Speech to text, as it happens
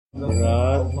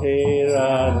Radhe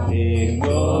Radhe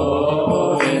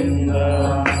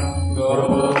Govinda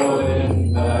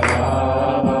Govinda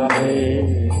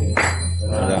Radhe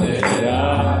Radhe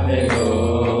Radhe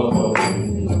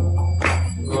Govinda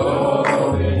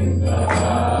Govinda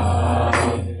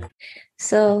Radhe.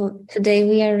 So today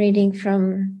we are reading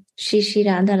from Shri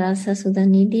Radha Rasa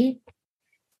Sudhanidhi,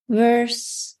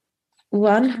 verse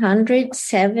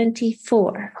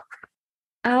 174.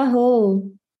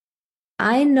 Aho,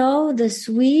 I know the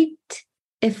sweet,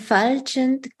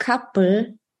 effulgent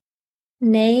couple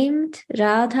named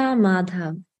Radha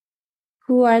Madhava,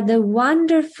 who are the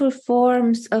wonderful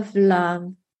forms of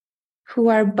love, who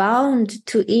are bound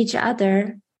to each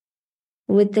other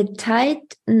with the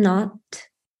tight knot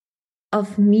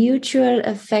of mutual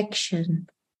affection,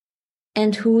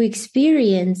 and who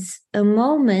experience a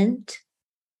moment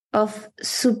of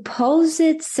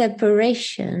supposed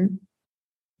separation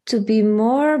to be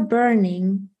more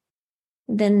burning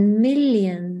than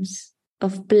millions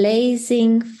of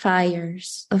blazing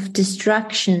fires of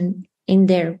destruction in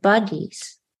their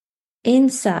bodies,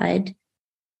 inside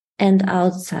and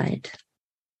outside.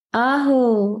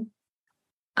 Aho,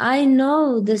 I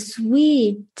know the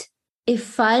sweet,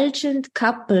 effulgent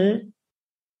couple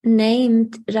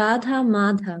named Radha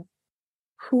Madhava,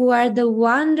 who are the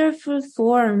wonderful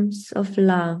forms of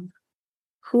love,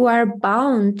 who are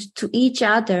bound to each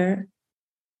other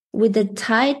with a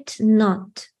tight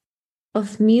knot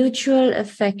of mutual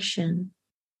affection,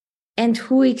 and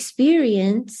who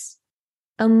experience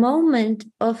a moment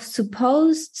of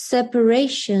supposed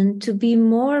separation to be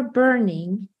more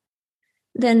burning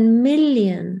than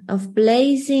millions of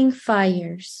blazing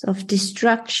fires of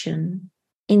destruction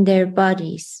in their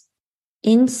bodies,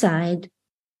 inside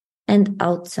and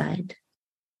outside.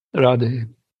 Radha,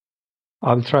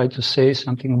 I'll try to say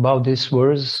something about these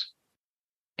words,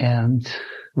 and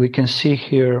we can see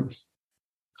here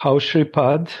how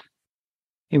Shripad,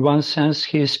 in one sense,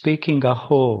 he is speaking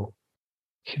aho.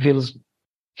 He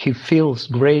feels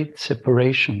great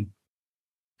separation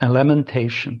and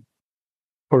lamentation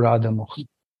for Radha Mohan.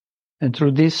 And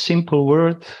through this simple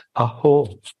word,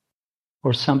 aho,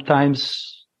 or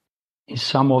sometimes in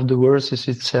some of the verses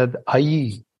it said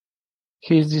ai,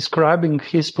 he is describing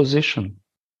his position,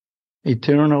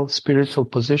 eternal spiritual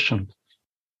position.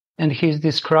 And he is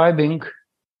describing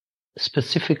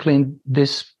specifically in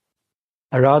this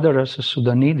Radha Rasa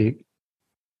Sudhanidhi,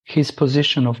 his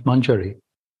position of Manjari,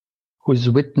 who is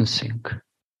witnessing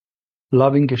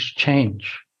loving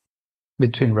exchange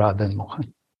between Radha and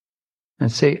Mohan.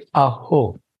 And say,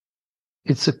 aho.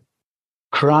 It's a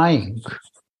crying,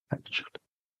 actually.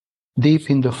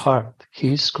 Deep in the heart,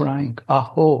 he is crying,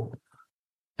 aho.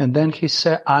 And then he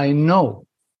said, I know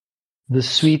the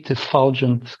sweet,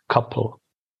 effulgent couple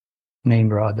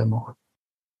named Radha Mohan.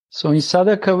 So in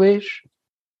Sadhakavesh,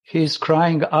 he is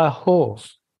crying, aho,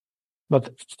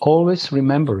 but always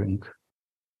remembering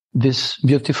this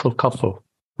beautiful couple,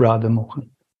 Radha Mohan.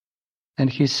 And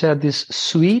he said this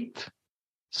sweet,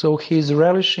 so he is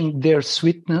relishing their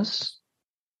sweetness,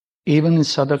 even in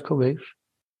Sadhakavesh.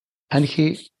 And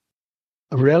he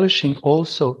relishing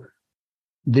also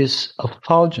this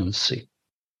effulgency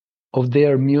of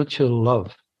their mutual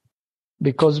love.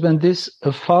 Because when this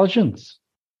effulgence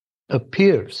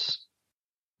appears,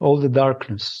 all the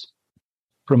darkness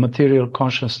from material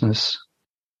consciousness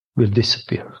will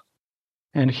disappear.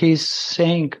 And he's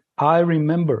saying, I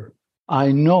remember,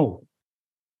 I know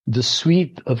the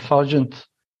sweet, effulgent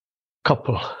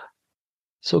couple.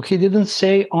 So he didn't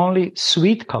say only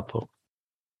sweet couple.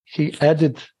 He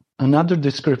added another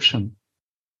description.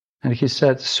 And he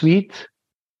said, sweet,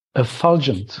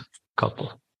 effulgent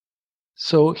couple.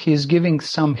 So he's giving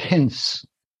some hints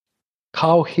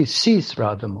how he sees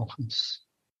Radha Mohans,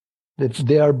 that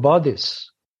their bodies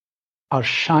are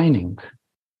shining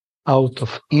out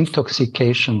of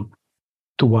intoxication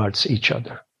towards each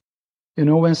other. You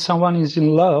know, when someone is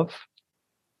in love,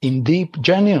 in deep,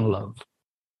 genuine love,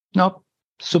 not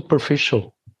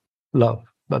superficial love,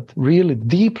 but really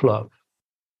deep love,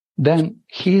 then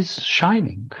he's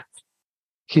shining.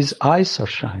 His eyes are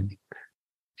shining.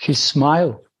 His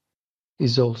smile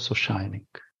is also shining.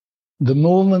 The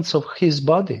movements of his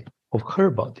body, of her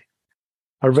body,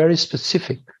 are very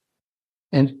specific.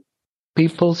 And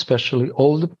people, especially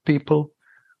older people,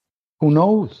 who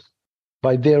knows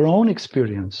by their own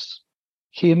experience,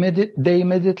 they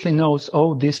immediately knows,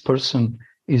 oh, this person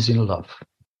is in love.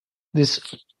 This,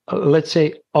 let's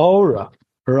say, aura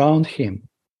around him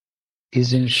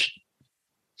is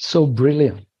so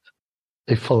brilliant,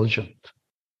 effulgent.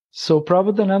 So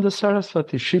Prabhupada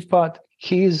Saraswati, Shripad,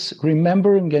 he is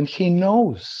remembering and he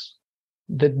knows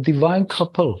the divine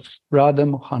couple, Radha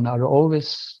and Mohan, are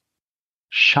always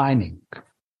shining,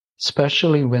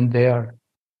 especially when they are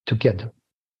together.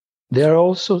 They are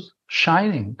also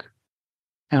shining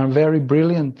and very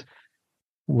brilliant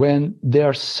when they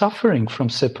are suffering from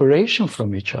separation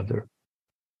from each other.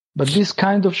 But this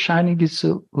kind of shining is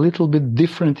a little bit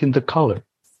different in the color.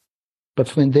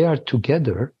 But when they are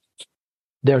together,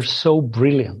 they're so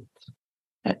brilliant.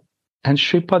 And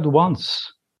Shripad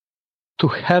wants to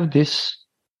have this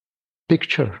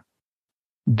picture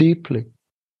deeply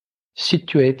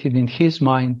situated in his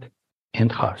mind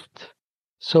and heart.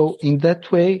 So in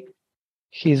that way,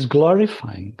 he is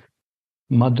glorifying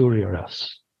Madhurya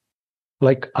Ras,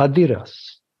 like Adi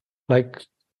Ras, like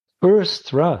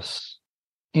first Ras,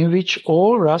 in which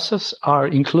all rasas are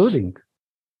including.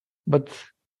 But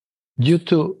due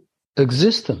to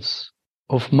existence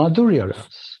of Madhurya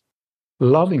Ras,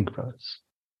 loving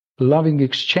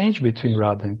exchange between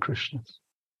Radha and Krishna,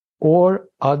 or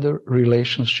other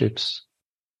relationships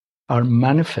are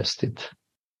manifested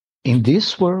in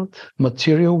this world,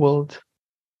 material world,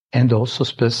 and also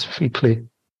specifically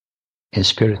in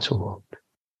spiritual world.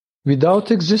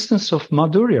 Without existence of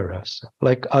Madhurya Rasa,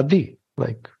 like Adi,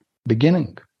 like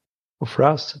beginning of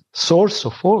Rasa, source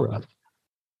of all Rasa,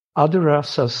 other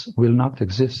rasas will not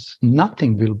exist.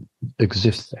 Nothing will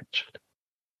exist, actually.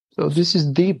 So this is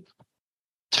deep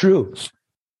truth,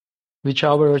 which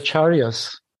our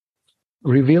acharyas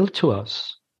reveal to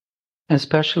us,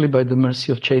 especially by the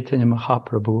mercy of Chaitanya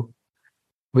Mahaprabhu.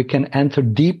 We can enter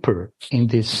deeper in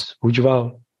this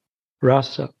Ujjval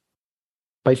Rasa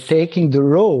by taking the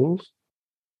role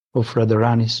of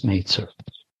Radharani's maidservant.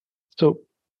 So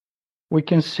we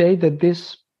can say that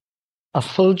this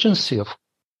effulgency of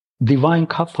divine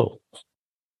couple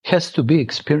has to be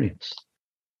experienced.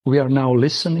 We are now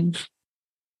listening,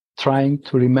 trying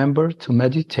to remember, to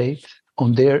meditate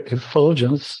on their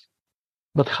effulgence,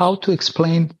 but how to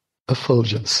explain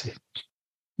effulgency?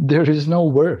 There is no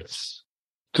words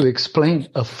to explain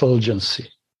effulgency,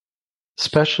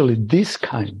 especially this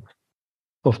kind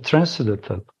of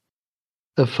transcendental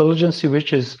effulgency,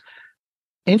 which is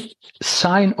a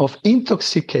sign of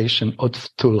intoxication of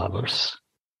two lovers.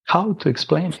 How to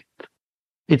explain it?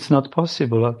 It's not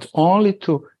possible, but only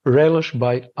to relish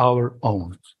by our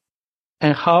own.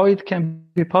 And how it can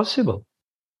be possible?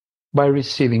 By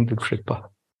receiving the kripa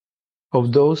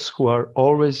of those who are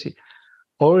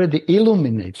already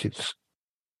illuminated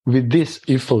with this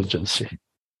effulgency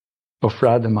of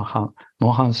Radha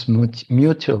Mohan's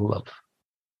mutual love.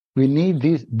 We need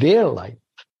their light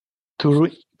to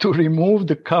remove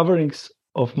the coverings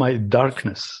of my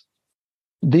darkness.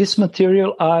 These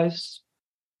material eyes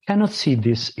cannot see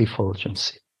this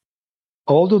effulgency.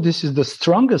 Although this is the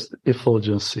strongest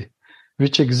effulgency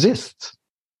which exists,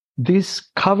 these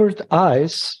covered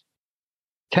eyes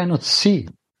cannot see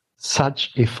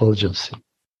such effulgency.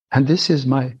 And this is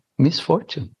my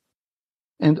misfortune.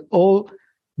 And all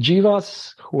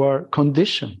jivas who are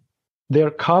conditioned, they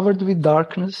are covered with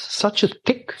darkness, such a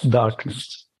thick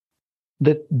darkness,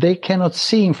 that they cannot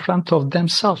see in front of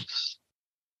themselves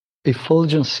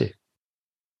effulgency,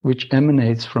 which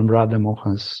emanates from Radha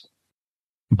Mohan's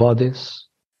bodies,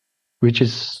 which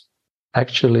is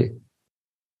actually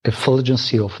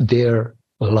effulgency of their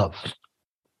love.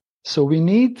 So we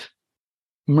need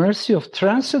mercy of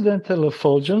transcendental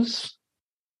effulgence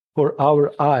for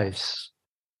our eyes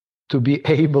to be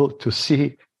able to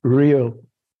see real,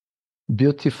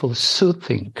 beautiful,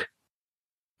 soothing,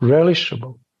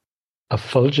 relishable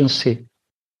effulgency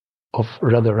of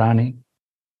Radharani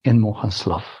and Mohan's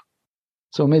love.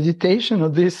 So meditation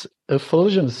of this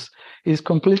effulgence is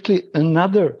completely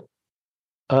another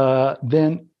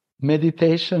than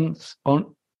meditations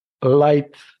on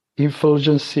light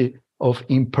effulgency of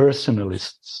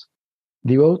impersonalists.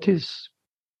 Devotees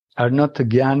are not the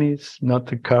jnanis, not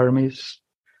the karmis,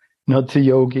 not the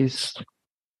yogis.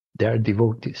 They are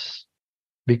devotees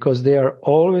because they are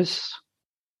always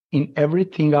in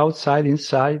everything outside,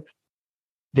 inside.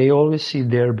 They always see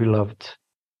their beloved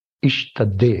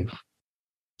Ishtadev,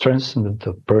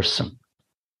 transcendental person.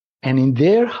 And in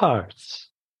their hearts,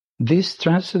 this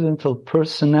transcendental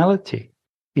personality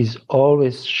is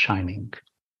always shining.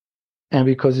 And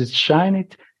because it's shining,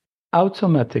 it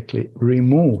automatically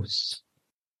removes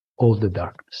all the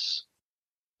darkness.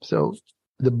 So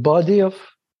the body of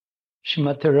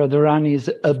Srimati Radharani is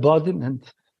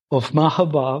embodiment of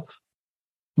Mahabhav,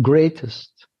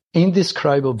 greatest,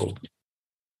 indescribable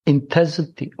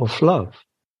intensity of love.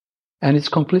 And it's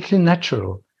completely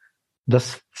natural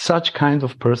that such kind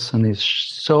of person is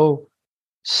so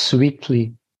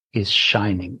sweetly is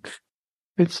shining.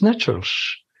 It's natural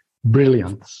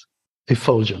brilliance,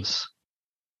 effulgence.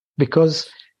 because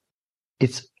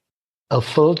it's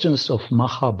effulgence of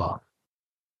Mahaba.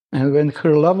 And when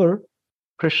her lover,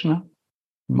 Krishna,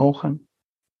 Mohan,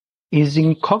 is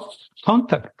in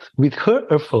contact with her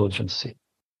effulgency,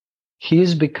 he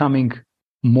is becoming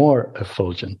more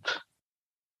effulgent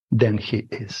than he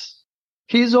is.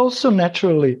 He is also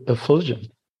naturally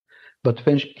effulgent, but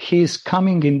when he is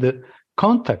coming in the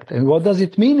contact, and what does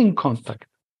it mean in contact?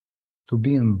 To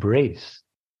be embraced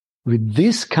with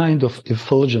this kind of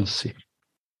effulgency,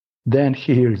 then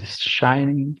he is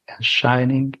shining and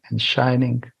shining and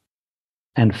shining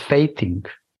and fading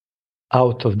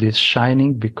out of this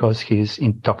shining because he is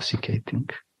intoxicating,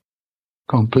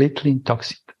 completely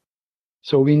intoxicated.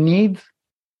 So we need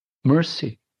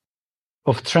mercy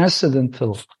of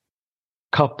transcendental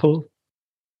couple,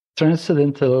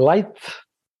 transcendental light,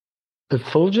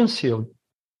 effulgency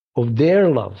of their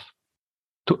love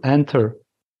to enter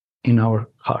in our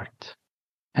heart.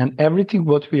 And everything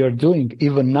what we are doing,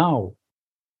 even now,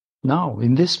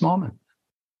 in this moment,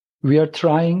 we are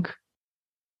trying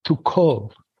to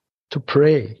call, to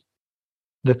pray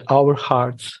that our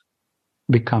hearts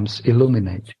becomes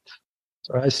illuminated.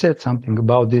 So I said something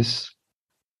about this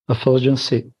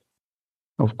effulgency.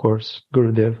 Of course,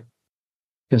 Gurudev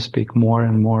can speak more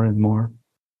and more and more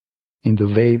in the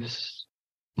waves,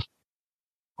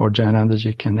 or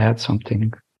Jayanandaji can add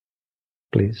something,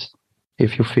 please,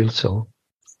 if you feel so.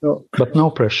 So, but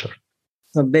no pressure.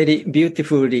 So very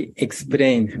beautifully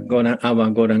explained our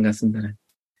Gauranga Sundara.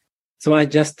 So I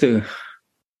just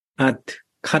add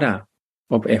color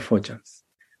of effulgence.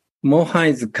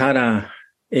 Mohan's color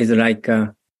is like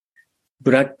a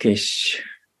blackish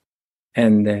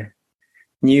and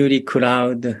newly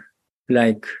cloud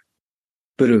like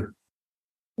blue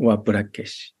or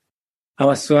blackish.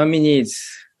 Our Swamini's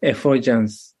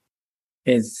effulgence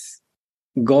is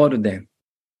golden,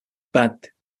 but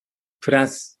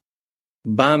plus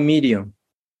vermilion,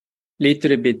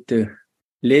 little bit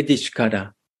reddish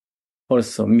color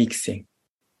also mixing.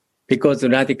 Because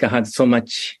Radhika had so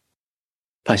much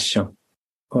passion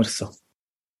also.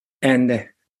 And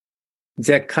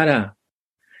the color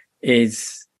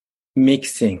is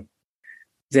mixing.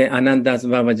 The Anandas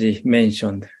Babaji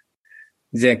mentioned,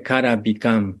 the color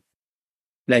become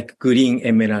like green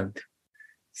emerald.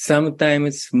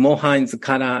 Sometimes Mohan's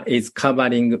color is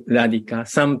covering Radhika.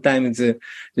 Sometimes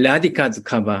Radhika's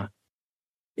cover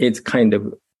is kind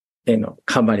of,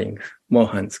 covering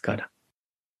Mohan's color.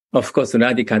 Of course,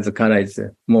 Radhika's color is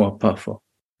more powerful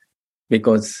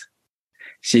because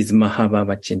she's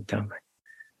Mahababa Chintamani.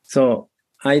 So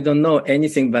I don't know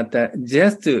anything, but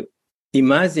just to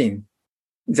imagine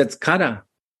that color,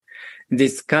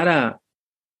 this color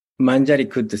Manjari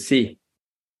could see.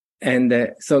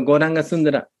 And so Gauranga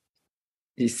Sundara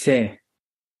is say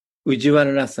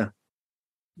Ujjwala Rasa.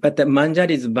 But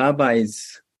Manjari's Baba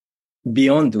is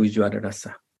beyond Ujjwala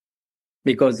Rasa.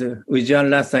 Because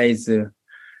Ujjwala Rasa is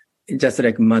just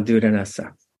like Madhura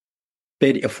Rasa.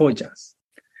 Very effulgence.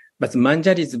 But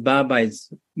Manjari's Baba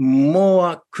is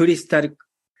more crystal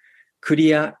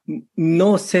clear,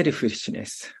 no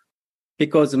selfishness.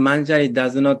 Because Manjari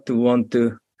does not want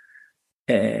to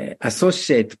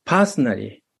associate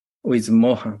personally with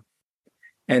Mohan.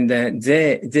 And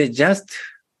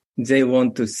they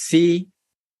want to see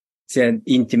the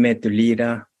intimate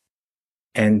leader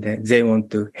and they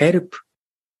want to help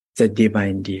the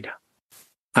divine leader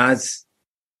as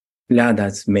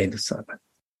Radha's maid servant.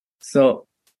 So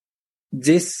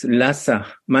this Rasa,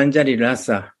 Manjari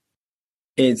Rasa,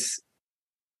 is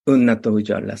Unnata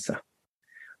Ujjwala Rasa.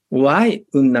 Why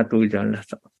Unnata Ujjwala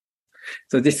Rasa?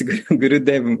 So this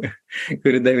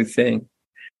Gurudev is saying,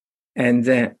 and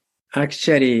then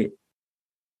actually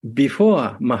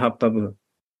before Mahaprabhu,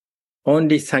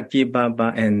 only Saki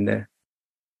Baba and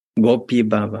Gopi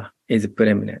Baba is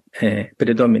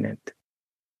predominant.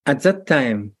 At that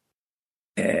time,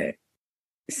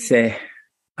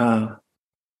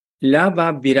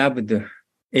 Lava beloved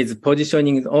is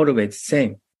positioning always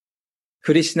same.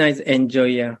 Krishna is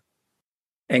enjoyer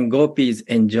and Gopi is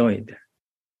enjoyed.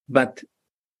 But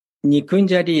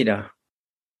Nikunja Leela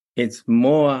is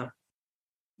more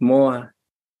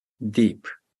deep.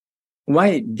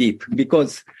 Why deep?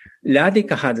 Because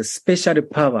Radhika has a special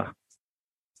power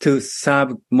to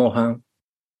serve Mohan,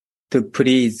 to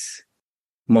please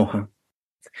Mohan.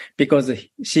 Because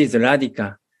she is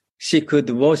Radhika, she could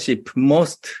worship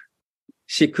most,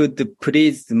 she could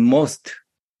please most,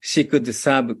 she could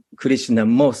serve Krishna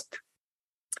most.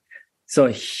 So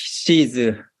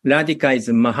Radhika is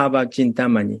Mahababa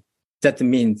Chintamani. That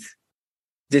means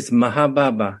this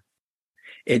Mahababa,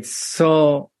 it's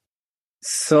so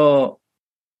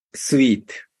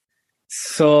sweet,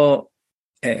 so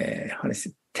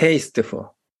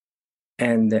tasteful.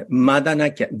 And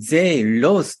Madanakia, they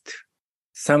lost.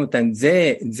 Sometimes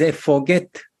they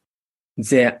forget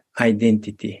their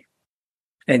identity.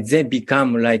 And they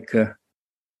become like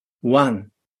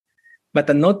one.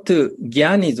 But not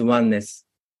Gyan is oneness.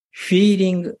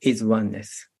 Feeling is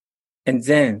oneness. And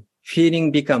then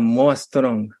feeling become more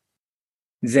strong.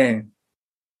 Then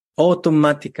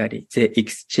automatically they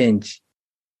exchange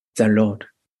the role.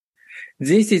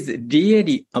 This is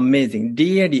really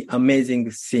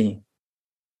amazing scene.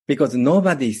 Because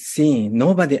nobody seen,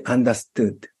 nobody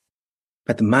understood.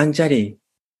 But Manjari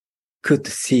could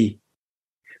see,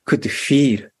 could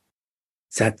feel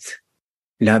that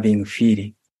loving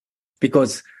feeling.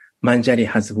 Because Manjari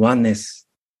has oneness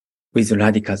with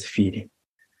Radhika's feeling.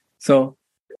 So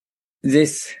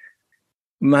this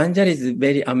Manjari is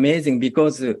very amazing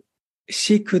because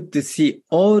she could see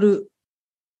all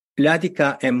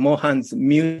Radhika and Mohan's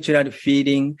mutual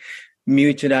feeling,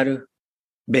 mutual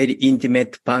very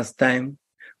intimate pastime,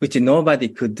 which nobody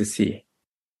could see.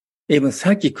 Even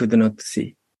Saki could not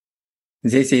see.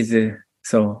 This is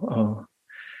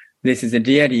this is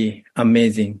really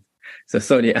amazing. So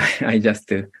sorry, I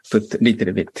just put a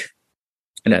little bit.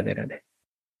 Radhe.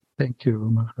 Thank you,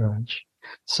 Maharaj.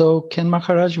 So can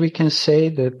Maharaj, we can say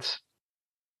that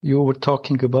you were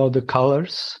talking about the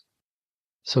colors.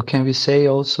 So can we say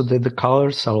also that the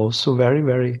colors are also very,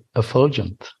 very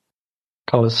effulgent?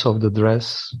 Colors of the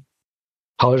dress,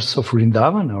 colors of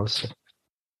Vrindavan also,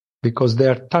 because they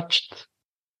are touched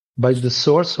by the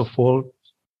source of all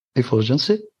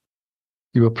effulgency.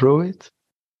 You approve it?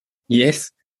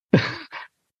 Yes.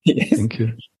 Yes. Thank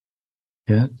you.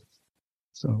 Yeah.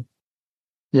 So,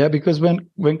 yeah, because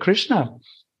when Krishna,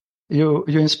 you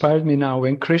inspired me now,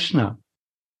 when Krishna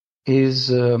is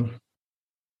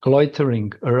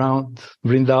loitering around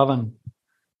Vrindavan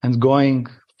and going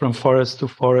from forest to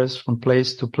forest, from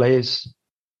place to place,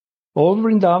 all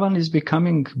Vrindavan is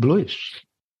becoming bluish,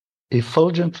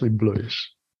 effulgently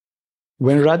bluish.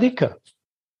 When Radhika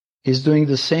is doing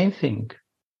the same thing,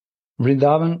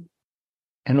 Vrindavan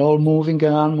and all moving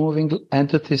and unmoving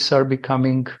entities are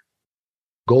becoming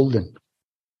golden.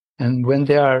 And when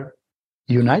they are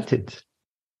united,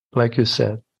 like you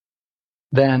said,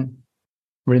 then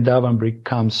Vrindavan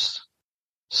becomes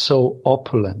so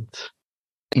opulent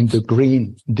in the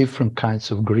green, different kinds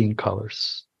of green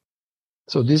colors.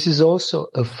 So this is also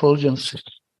effulgency.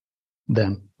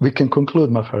 Then we can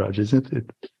conclude, Maharaj, isn't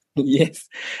it? Yes.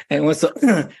 And also,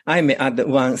 I may add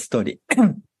one story.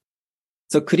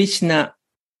 So Krishna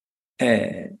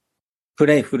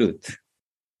play flute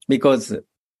because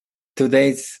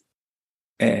today's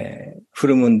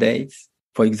full moon days,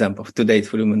 for example, today's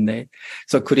full moon day.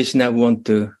 So Krishna want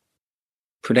to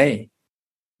play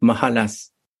Mahalas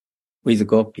with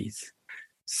gopis.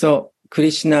 So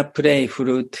Krishna play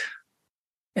flute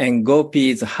and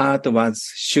gopi's heart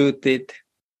was shooted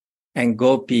and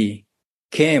gopi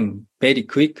came very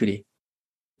quickly.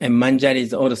 And Manjari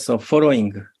is also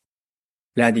following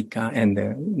Radhika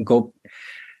and Gopi.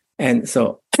 And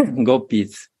so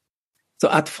gopis. So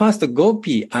at first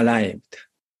Gopi arrived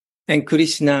and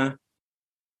Krishna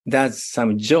does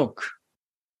some joke.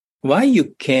 Why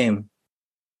you came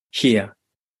here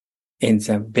in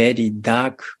the very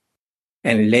dark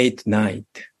and late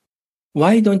night?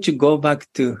 Why don't you go back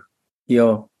to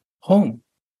your home?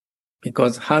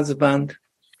 Because husband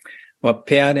or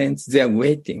parents, they are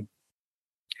waiting.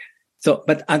 So,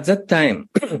 but at that time,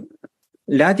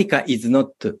 Radhika is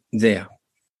not there.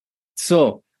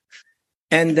 So,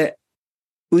 and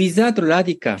without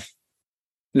Radhika,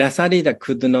 Rasa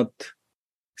could not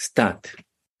start.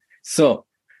 So,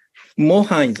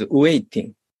 Mohan is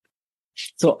waiting.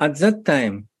 So at that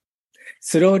time,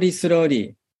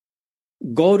 slowly,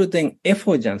 golden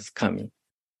effulgence coming.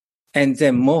 And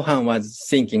then Mohan was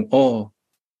thinking, oh,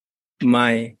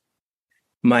 my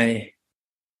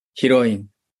heroine,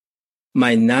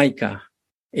 my Naika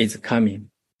is coming.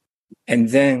 And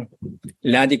then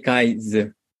Radhika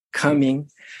is coming.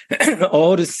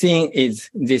 All scene is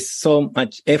this so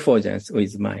much effulgence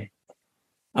with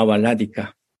our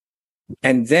Radhika.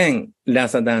 And then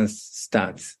Rasa dance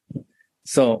starts.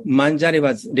 So Manjari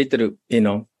was little,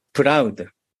 proud.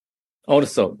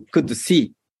 Also could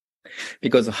see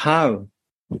because how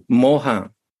Mohan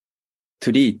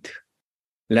treat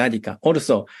Radhika.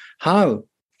 Also how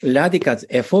Radhika's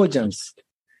effulgence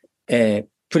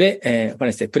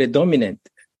predominant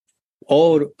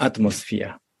all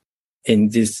atmosphere in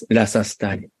this Rasa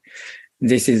study.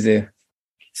 This is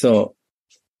so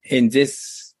in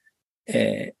this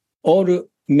all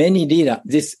many lila,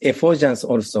 this effulgence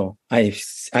also I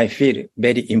feel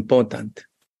very important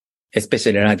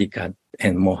especially Radhika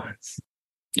and Mohan's.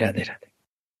 Radha, Radha.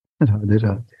 Radha,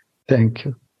 Radha. Thank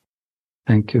you.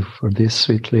 Thank you for this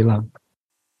sweet lila.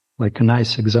 Like a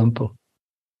nice example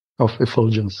of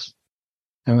effulgence.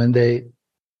 And when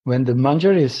the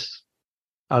Manjaris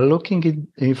are looking at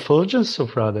the effulgence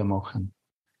of Radha Mohan,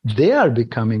 they are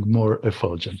becoming more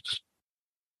effulgent.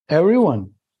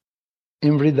 Everyone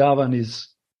in Vrindavan is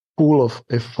full of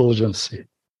effulgency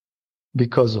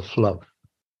because of love.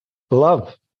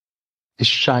 Love is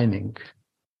shining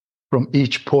from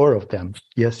each pore of them.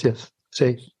 Yes,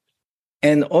 say.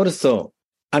 And also,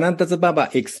 Anantas Baba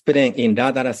explained in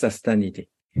Radha Rasa Sudhanidhi,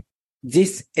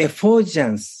 this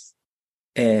effulgence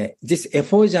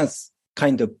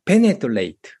kind of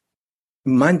penetrate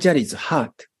Manjari's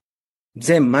heart.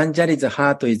 Then Manjari's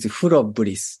heart is full of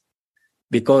bliss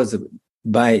because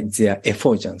by their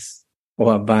effulgence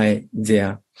or by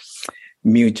their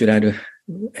mutual,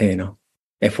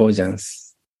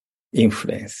 effulgence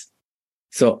influence.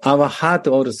 So our heart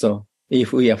also,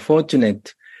 if we are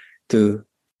fortunate to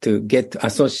get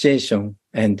association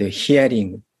and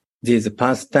hearing this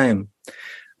pastime,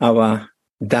 our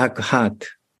dark heart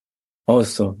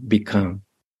also become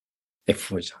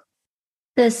effulgent.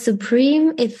 The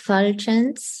supreme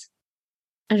effulgence,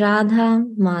 Radha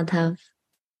Madhav.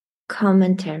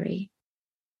 Commentary.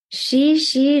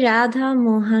 Shri Radha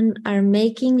Mohan are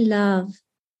making love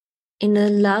in a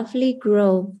lovely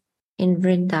grove in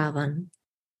Vrindavan.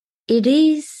 It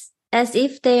is as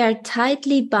if they are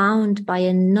tightly bound by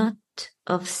a knot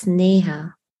of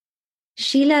sneha.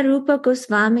 Srila Rupa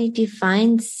Goswami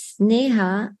defines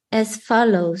sneha as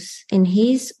follows in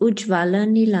his Ujjvala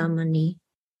Nilamani.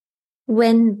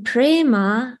 When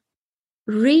prema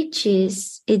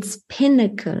reaches its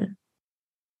pinnacle,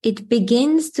 it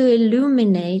begins to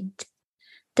illuminate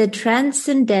the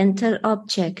transcendental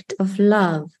object of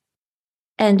love,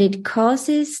 and it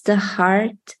causes the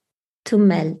heart to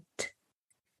melt.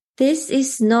 This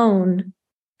is known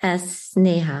as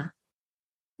sneha.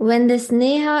 When the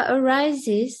sneha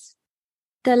arises,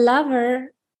 the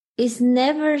lover is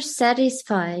never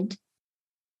satisfied,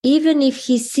 even if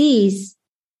he sees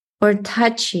or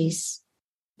touches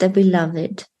the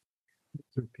beloved.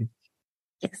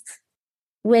 Yes.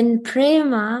 When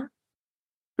prema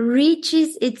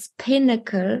reaches its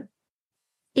pinnacle,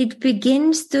 it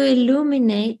begins to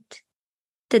illuminate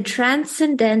the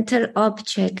transcendental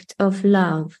object of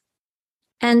love,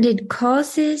 and it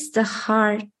causes the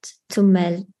heart to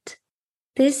melt.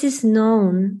 This is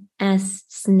known as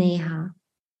sneha.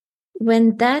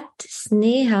 When that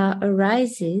sneha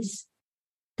arises,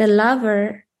 the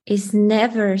lover is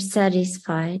never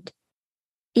satisfied,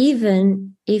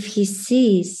 even if he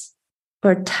sees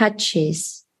or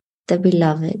touches the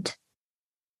beloved.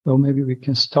 So maybe we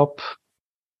can stop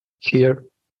here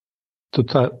to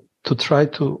try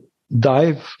to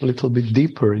dive a little bit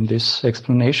deeper in this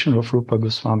explanation of Rupa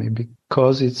Goswami,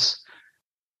 because it's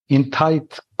in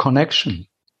tight connection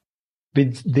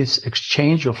with this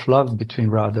exchange of love between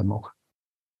Radha and Mohan.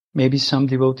 Maybe some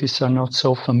devotees are not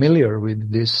so familiar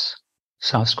with these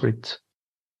Sanskrit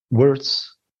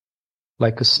words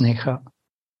like a sneha.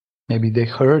 Maybe they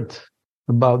heard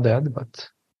about that, but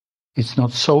it's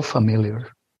not so familiar.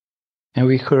 And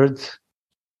we heard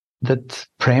that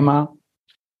prema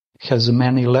has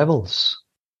many levels,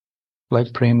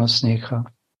 like prema, sneha,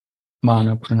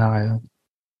 mana, pranaya,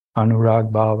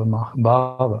 anurag, bhava,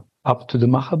 mahabhava, up to the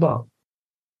mahabhava.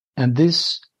 And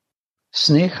this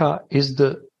sneha is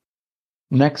the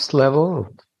next level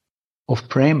of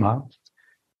prema,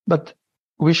 but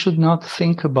we should not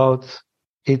think about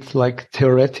it like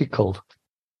theoretical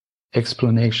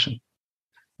explanation.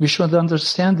 We should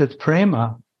understand that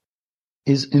prema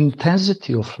is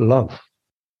intensity of love.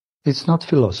 It's not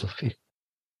philosophy.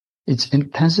 It's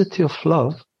intensity of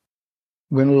love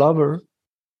when lover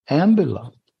and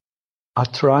beloved are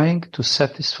trying to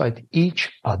satisfy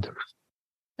each other.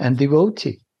 And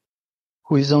devotee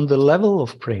who is on the level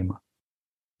of prema,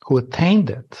 who attained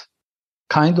that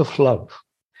kind of love,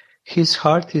 his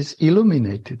heart is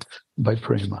illuminated by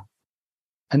prema.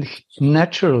 And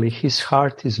naturally, his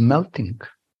heart is melting.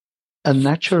 And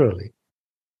naturally,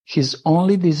 his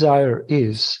only desire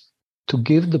is to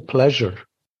give the pleasure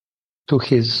to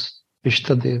his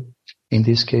Ishtadev, in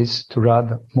this case, to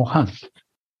Radha Mohan.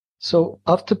 So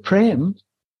after prem,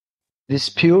 this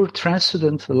pure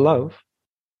transcendental love,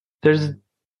 there's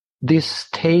this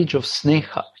stage of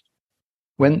sneha,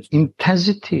 when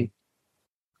intensity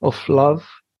of love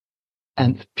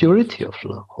and purity of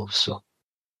love also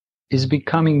is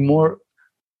becoming more,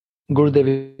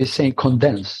 Gurudev is saying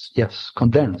condensed. Yes,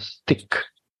 condensed, thick.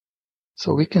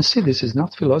 So we can see this is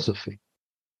not philosophy.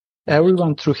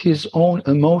 everyone through his own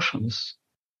emotions,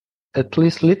 at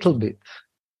least little bit,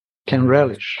 can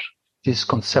relish this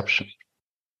conception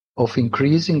of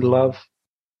increasing love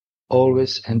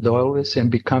always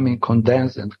and becoming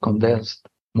condensed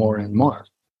more and more.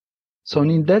 So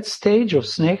in that stage of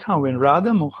Sneha, when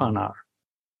Radha Mohan are,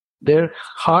 their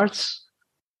hearts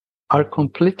are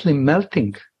completely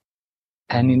melting.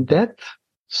 And in that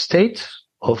state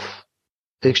of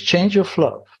exchange of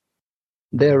love,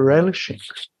 they're relishing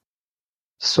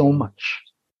so much.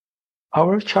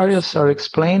 Our acharyas are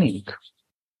explaining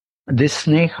this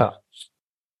Sneha.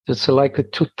 It's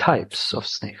like two types of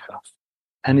Sneha.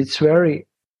 And it's very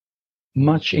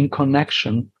much in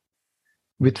connection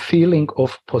with feeling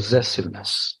of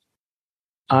possessiveness.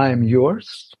 I am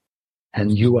yours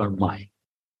and you are mine.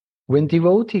 When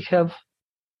devotees have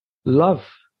love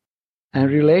and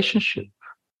relationship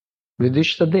with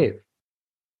Ishtadev,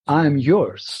 I am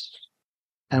yours.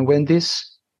 And when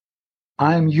this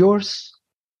I am yours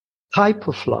type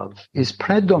of love is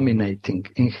predominating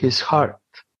in his heart,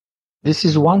 this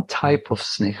is one type of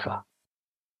Sneha,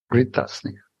 Rita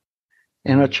Sneha.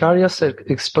 And Acharyas are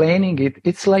explaining it,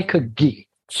 it's like a ghee.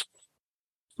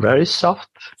 Very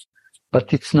soft,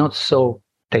 but it's not so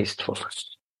tasteful.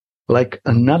 Like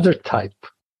another type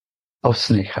of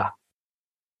Sneha.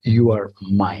 You are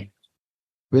mine.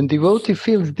 When devotee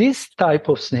feels this type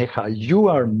of Sneha, you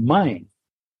are mine,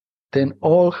 then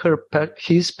all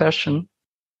his passion,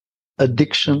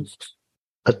 addiction,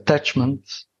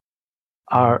 attachments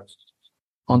are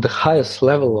on the highest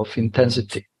level of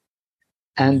intensity.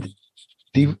 And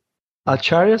the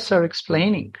Acharyas are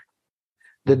explaining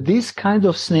that this kind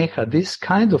of Sneha, this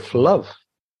kind of love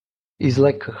is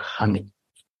like honey.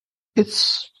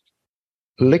 It's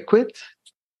liquid,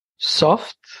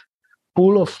 soft,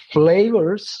 full of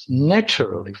flavors,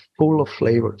 naturally full of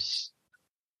flavors,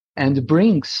 and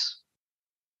brings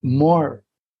more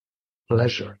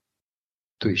pleasure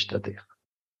to Ishtadev.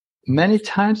 Many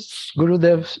times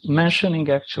Gurudev mentioning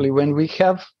actually when we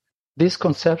have this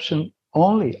conception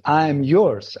only, I am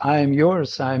yours, I am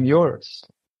yours, I am yours.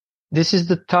 This is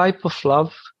the type of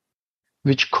love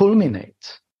which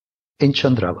culminates in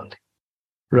Chandravali,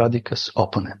 Radhika's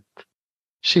opponent.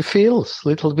 She feels a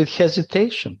little bit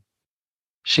hesitation.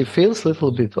 She feels a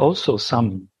little bit also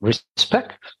some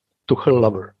respect to her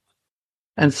lover.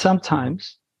 And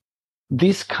sometimes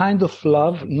this kind of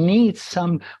love needs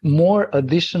some more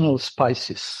additional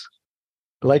spices.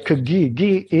 Like a ghee.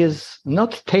 Ghee is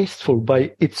not tasteful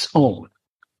by its own,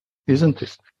 isn't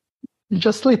it?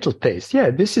 Just little taste. Yeah,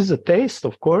 this is a taste,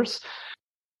 of course,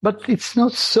 but it's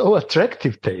not so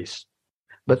attractive taste.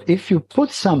 But if you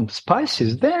put some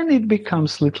spices, then it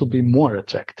becomes a little bit more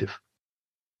attractive.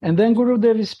 And then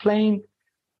Gurudev is playing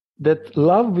that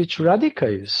love which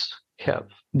Radhika have,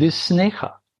 this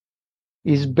Sneha,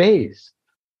 is based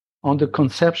on the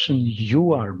conception,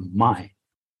 you are mine.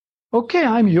 Okay,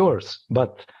 I'm yours,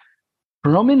 but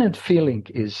prominent feeling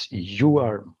is you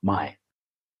are mine.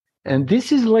 And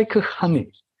this is like a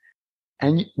honey.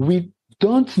 And we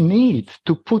don't need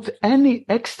to put any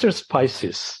extra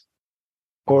spices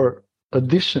or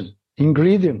addition,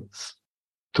 ingredients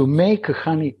to make a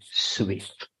honey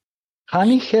sweet.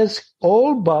 Honey has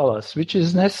all ballast which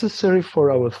is necessary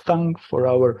for our tongue, for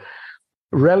our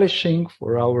relishing,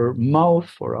 for our mouth,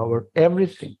 for our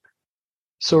everything.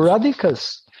 So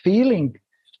Radhika's feeling,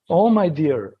 oh my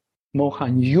dear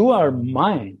Mohan, you are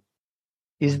mine,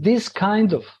 is this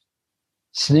kind of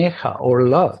Sneha or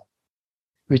love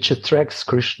which attracts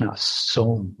Krishna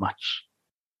so much.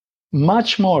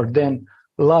 Much more than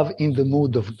love in the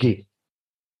mood of ghee.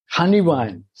 Honey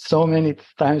wine, so many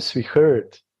times we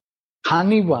heard,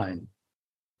 honey wine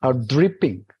are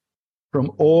dripping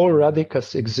from all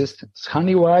Radhika's existence.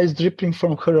 Honey wine is dripping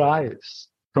from her eyes,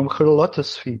 from her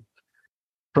lotus feet,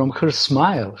 from her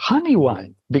smile. Honey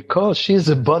wine, because she is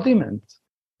embodiment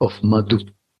of Madhu,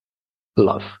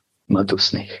 love, Madhu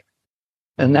Sneha.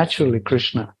 And naturally,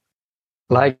 Krishna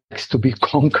likes to be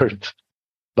conquered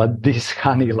by this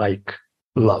honey-like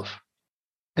love.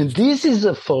 And this is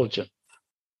effulgent.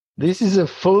 This is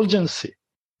effulgency.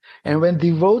 And when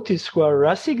devotees who are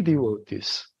rasic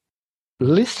devotees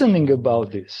listening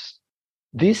about this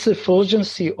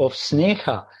effulgency of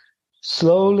Sneha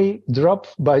slowly, drop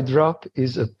by drop,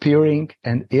 is appearing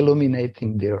and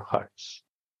illuminating their hearts.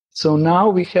 So now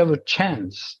we have a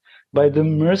chance, by the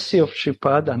mercy of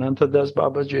Shripad Anantadas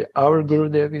Babaji, our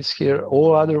Gurudev is here,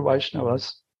 all other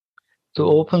Vaishnavas, to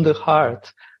open the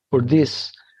heart for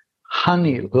this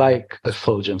honey-like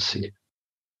effulgency.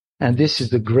 And this is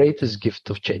the greatest gift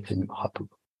of Chaitanya Mahaprabhu.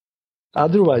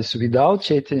 Otherwise, without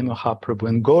Chaitanya Mahaprabhu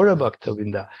and Gaura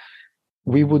Bhaktavinda,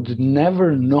 we would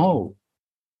never know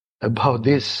about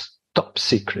this top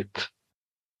secret,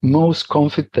 most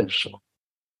confidential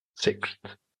secret.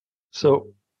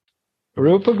 So,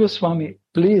 Rupa Goswami,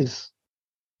 please,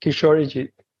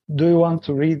 Kishoriji, do you want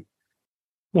to read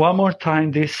one more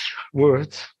time these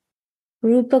words?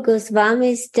 Rupa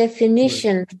Goswami's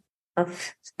definition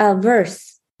of a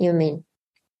verse, you mean?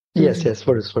 Yes,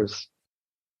 verse.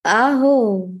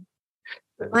 Aho.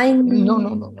 No.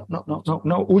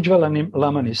 Ujjvala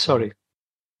Lamani, sorry.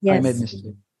 Yes. I made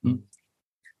mistake.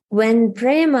 When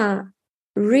prema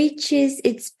reaches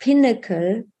its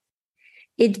pinnacle,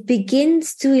 it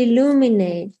begins to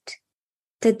illuminate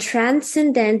the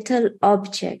transcendental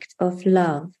object of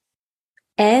love,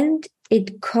 and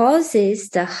it causes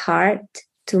the heart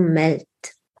to melt.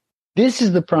 This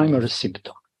is the primary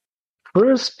symptom.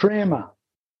 First, prema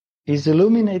is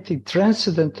illuminating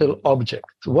transcendental object.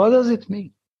 What does it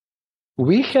mean?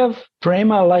 We have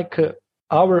prema like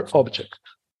our object,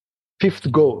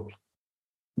 fifth goal.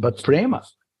 But prema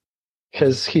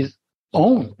has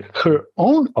her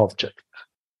own object,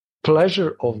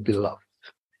 pleasure of beloved.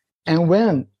 And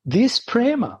when this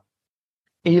prema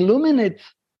illuminates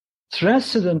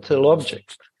transcendental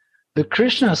object, the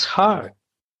Krishna's heart,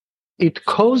 it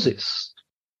causes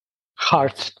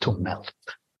heart to melt.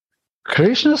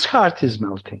 Krishna's heart is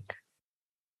melting,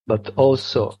 but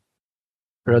also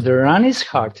Radharani's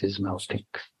heart is melting,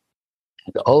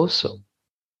 and also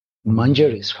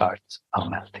Manjari's hearts are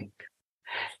melting.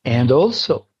 And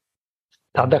also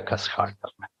Tadaka's heart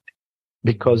are melting,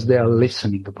 because they are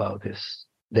listening about this.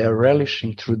 They are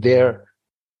relishing through their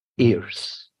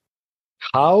ears.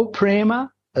 How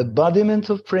prema, embodiment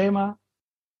of prema,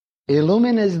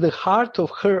 illuminates the heart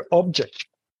of her object,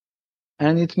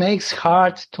 and it makes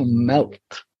heart to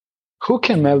melt. Who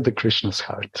can melt the Krishna's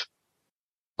heart?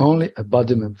 Only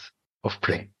embodiment of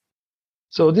prema.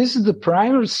 So this is the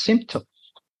primary symptom.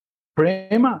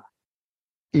 Prema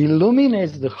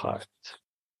illuminates the heart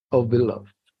of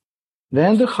beloved.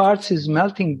 Then the heart is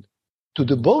melting to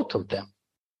the both of them,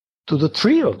 to the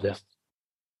three of them.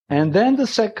 And then the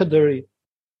secondary.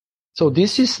 So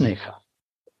this is sneha.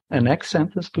 And next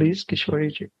sentence, please,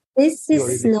 Kishoriji. This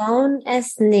is known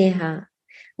as sneha.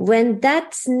 When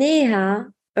that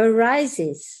sneha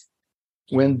arises,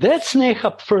 when that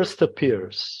sneha first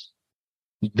appears,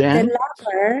 then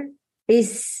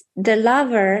the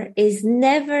lover is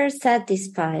never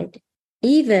satisfied,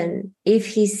 even if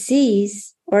he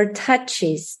sees or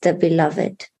touches the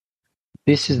beloved.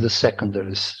 This is the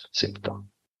secondary symptom.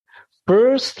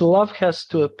 First, love has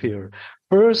to appear.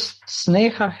 First,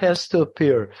 sneha has to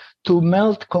appear to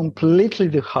melt completely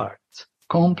the heart,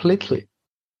 completely.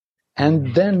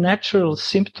 And then natural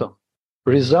symptom,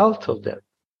 result of that,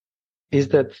 is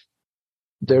that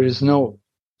there is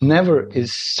never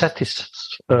is satisfied.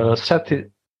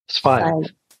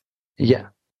 Yeah.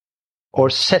 Or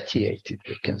satiated,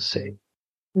 we can say.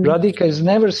 Radhika is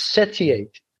never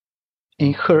satiated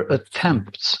in her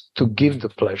attempts to give the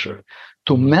pleasure,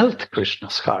 to melt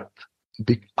Krishna's heart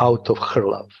out of her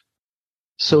love.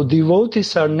 So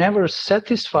devotees are never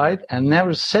satisfied and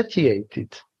never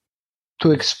satiated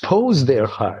to expose their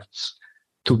hearts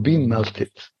to be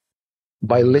melted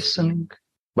by listening,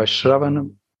 by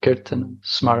shravanam, kirtanam,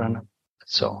 smaranam, and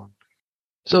so on.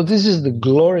 So this is the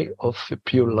glory of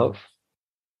pure love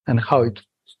and how it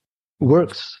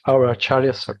works. Our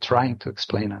acharyas are trying to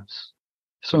explain us.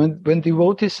 So when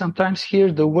devotees sometimes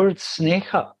hear the word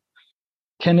sneha,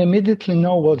 can immediately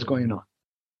know what's going on.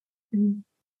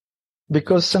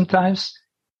 Because sometimes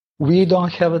we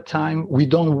don't have a time, we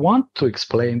don't want to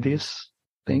explain these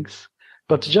things,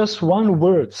 but just one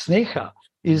word, sneha,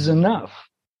 is enough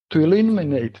to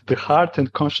illuminate the heart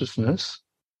and consciousness.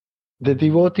 The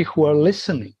devotee who are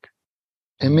listening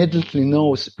immediately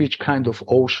knows which kind of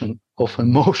ocean of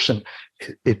emotion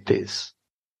it is.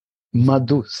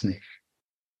 Madhu sneha.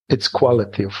 It's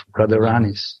quality of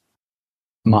Radharani's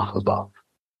Mahabhav.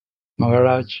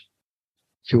 Maharaj,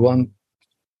 you want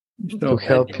to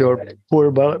help your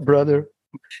poor brother?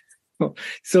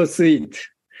 So sweet.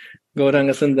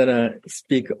 Gauranga Sundara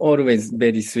speak always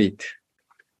very sweet.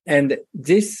 And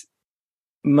this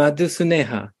Madhu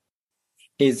Sneha,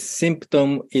 his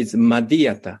symptom is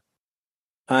Madhyata.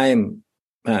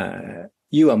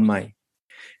 You are mine.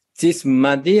 This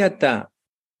Madhyata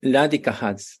Radhika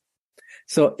has.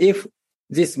 So if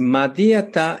this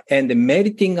Madhyata and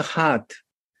melting heart,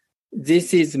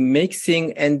 this is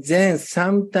mixing, and then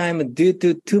sometimes due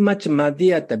to too much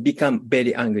Madhyata become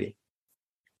very angry.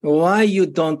 Why you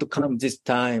don't come this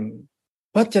time?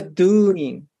 What you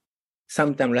doing?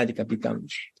 Sometimes Radhika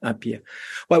becomes appear.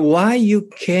 But why you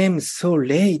came so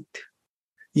late?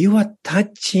 You are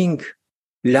touching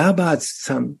lovers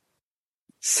some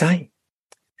sign.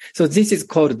 So this is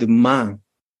called man.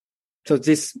 So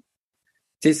this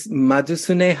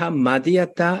Madhusneha,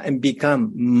 Madhyata, and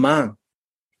become man.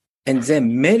 And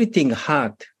then melting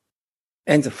heart.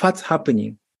 And what's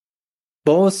happening?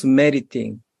 Both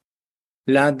melting.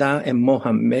 Radha and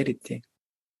Mohan melting.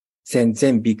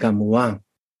 Then become one.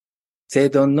 They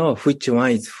don't know which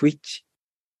one is which.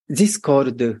 This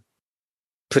called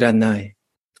pranay.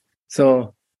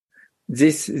 So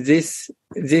this,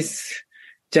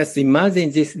 just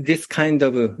imagine this kind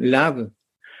of love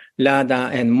Radha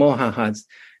and Mohan has.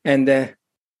 And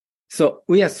so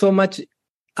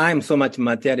I'm so much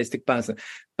materialistic person.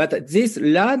 But this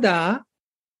Radha,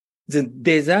 the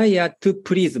desire to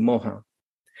please Mohan.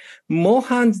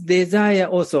 Mohan's desire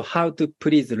also how to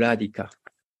please Radhika.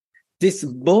 This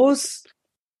both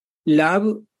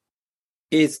love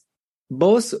is,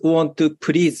 both want to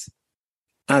please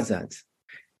others.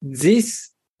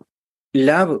 This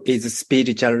love is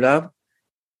spiritual love.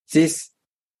 This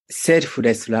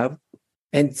selfless love.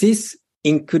 And this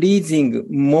increasing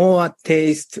more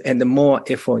taste and more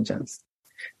effulgence.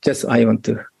 Just I want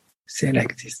to say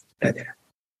like this.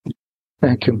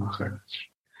 Thank you, Maharaj.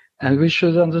 And we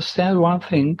should understand one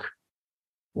thing.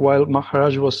 While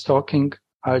Maharaj was talking,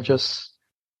 I just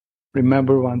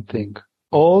remember one thing.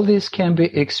 All this can be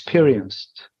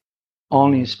experienced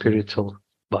only in spiritual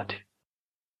body,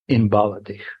 in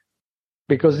Bhavadeh.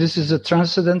 Because this is a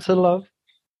transcendental love,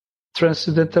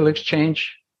 transcendental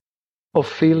exchange of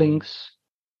feelings,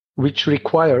 which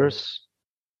requires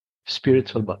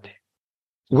spiritual body.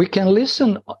 We can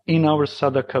listen in our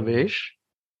sadhaka vesh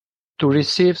to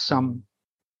receive some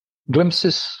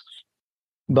glimpses,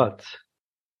 but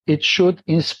it should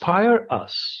inspire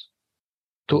us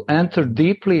to enter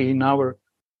deeply in our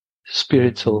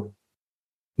spiritual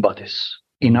bodies,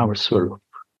 in our Swarup.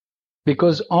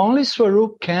 Because only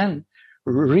Swarup can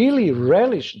really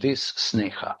relish this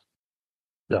sneha.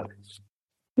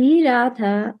 Sri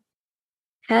Radha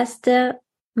has the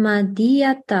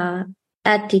Madhyata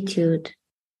attitude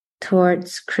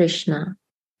towards Krishna,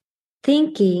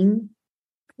 thinking,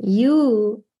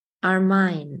 you are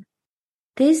mine.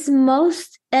 This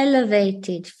most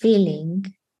elevated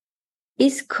feeling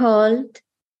is called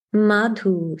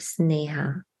Madhu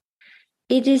Sneha.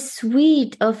 It is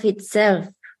sweet of itself.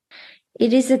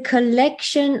 It is a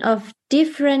collection of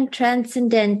different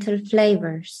transcendental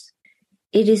flavors.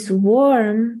 It is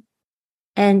warm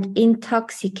and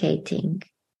intoxicating.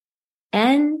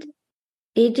 And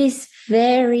it is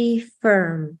very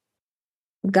firm.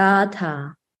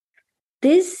 Gatha.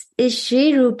 This is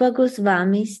Sri Rupa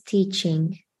Goswami's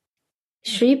teaching.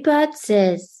 Shripad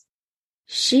says,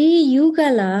 Sri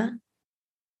Yugala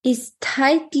is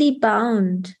tightly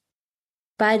bound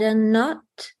by the knot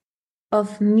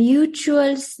of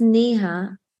mutual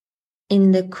sneha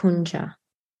in the kunja.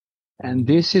 And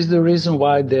this is the reason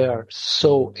why they are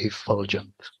so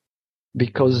effulgent,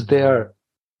 because they are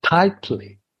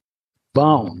tightly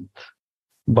bound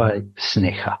by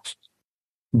sneha,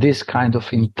 this kind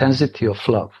of intensity of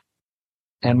love.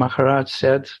 And Maharaj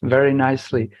said very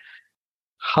nicely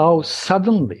how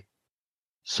suddenly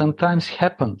sometimes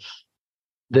happens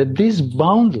that this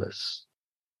boundless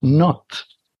knot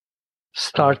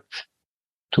start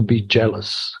to be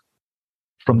jealous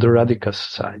from the Radhika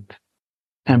side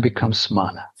and becomes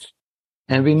mana.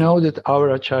 And we know that our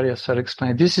acharyas are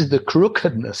explaining this is the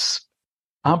crookedness,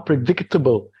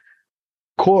 unpredictable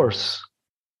course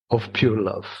of pure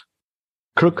love.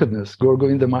 Crookedness, Gaur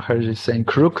Govinda Maharaj is saying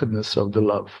crookedness of the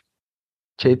love.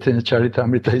 Chaitanya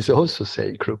Charitamrita is also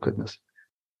saying crookedness.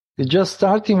 It just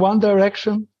starts in one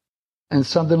direction and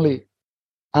suddenly,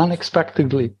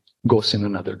 unexpectedly, goes in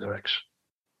another direction.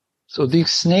 So the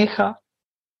sneha,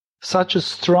 such a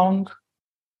strong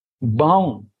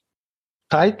bound,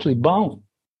 tightly bound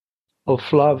of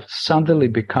love, suddenly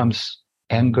becomes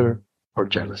anger or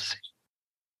jealousy.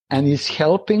 And is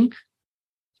helping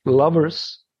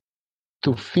lovers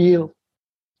to feel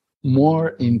more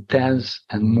intense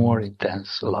and more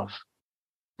intense love.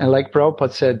 And like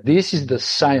Prabhupada said, this is the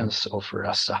science of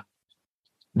rasa.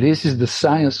 This is the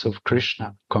science of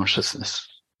Krishna consciousness.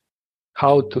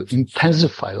 How to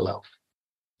intensify love.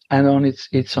 And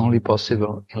it's only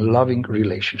possible in loving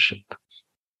relationship.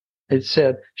 It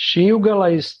said, Shri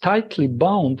Yugala is tightly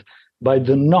bound by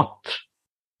the knot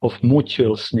of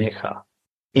mutual sneha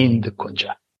in the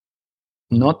kunja.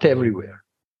 Not everywhere.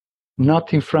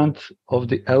 Not in front of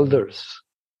the elders.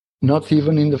 Not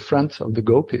even in the front of the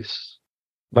gopis.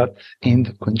 But in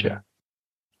the kunja.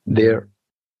 Their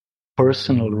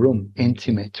personal room,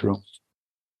 intimate room.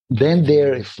 Then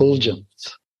their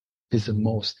effulgence is the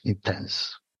most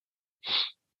intense.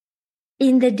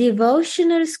 In the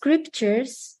devotional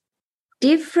scriptures,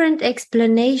 different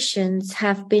explanations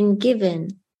have been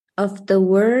given of the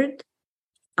word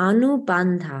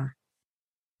anubandha,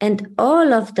 and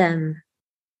all of them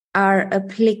are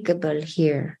applicable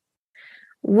here.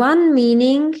 One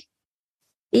meaning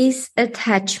is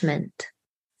attachment.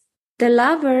 The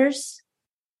lovers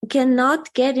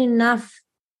cannot get enough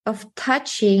of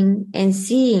touching and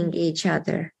seeing each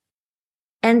other,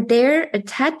 and their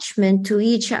attachment to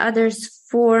each other's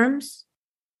forms,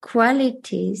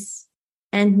 qualities,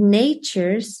 and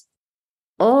natures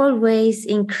always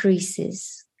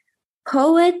increases.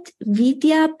 Poet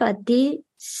Vidyapati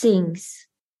sings,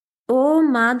 "O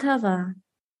Madhava,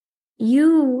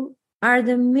 you are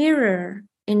the mirror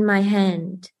in my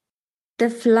hand, the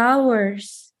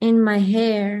flowers in my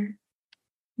hair,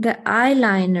 the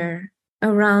eyeliner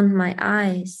around my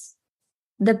eyes,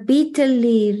 the betel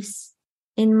leaves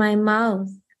in my mouth,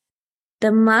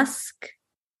 the musk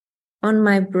on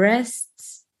my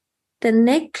breasts, the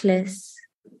necklace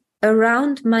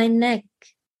around my neck,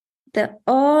 the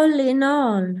all in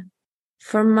all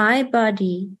for my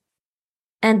body,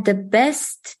 and the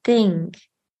best thing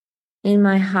in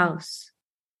my house.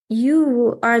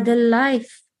 You are the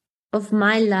life of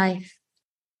my life,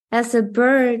 as a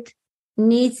bird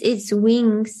needs its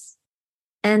wings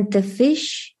and the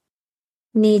fish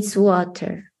needs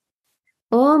water.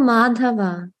 O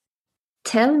Madhava,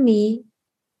 tell me,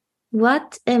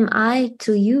 what am I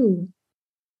to you?"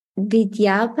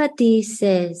 Vidyapati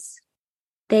says,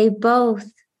 they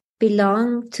both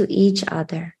belong to each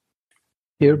other.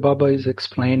 Here Baba is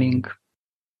explaining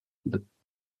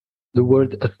the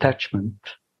word attachment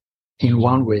in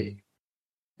one way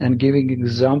and giving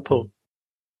example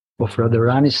of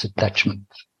Radharani's attachment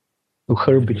to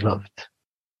her beloved.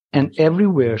 And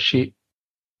everywhere she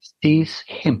sees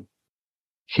him,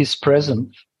 his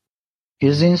presence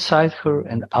is inside her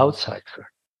and outside her.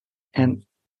 And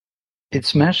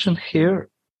it's mentioned here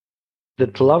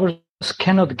that lovers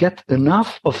cannot get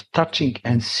enough of touching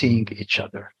and seeing each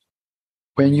other.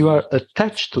 When you are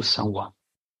attached to someone,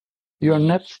 you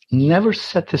are never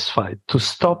satisfied to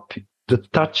stop the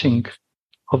touching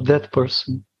of that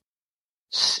person,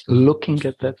 looking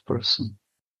at that person,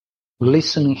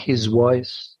 listening his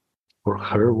voice or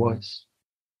her voice.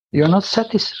 You are not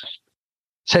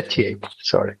satiated,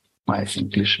 sorry, my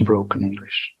English, broken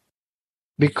English.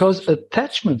 Because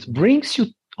attachment brings you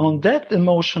on that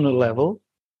emotional level,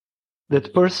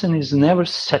 that person is never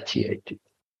satiated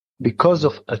because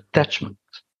of attachment.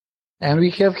 And we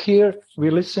have here,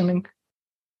 we're listening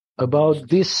about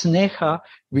this sneha,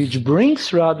 which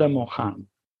brings Radha Mohan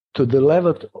to the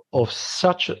level of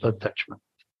such attachment.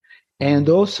 And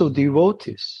also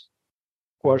devotees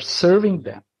who are serving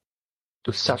them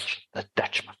to such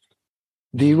attachment.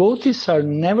 Devotees are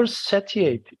never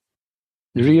satiated,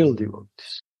 real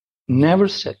devotees, never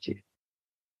satiated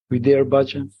with their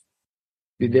bhajan,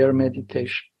 with their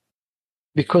meditation,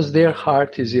 because their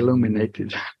heart is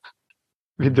illuminated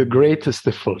with the greatest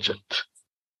effulgence.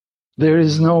 There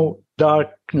is no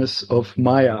darkness of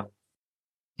Maya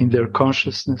in their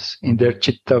consciousness, in their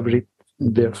chitta-vrit,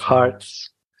 in their hearts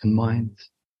and minds.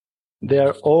 They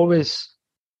are always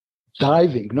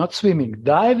diving, not swimming,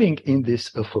 diving in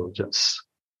this effulgence.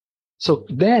 So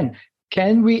then,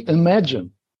 can we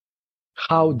imagine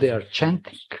how they are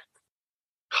chanting,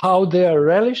 how they are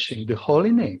relishing the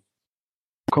holy name,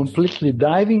 completely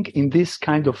diving in this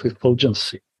kind of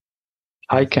effulgency?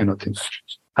 I cannot imagine.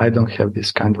 I don't have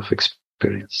this kind of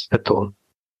experience at all,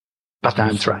 but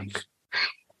I'm trying.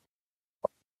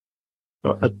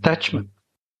 So attachment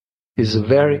is a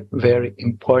very, very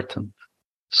important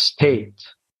stage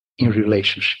in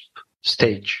relationship.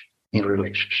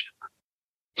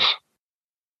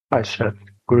 I said,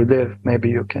 Gurudev, maybe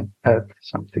you can add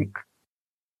something.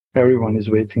 Everyone is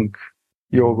waiting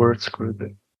your words,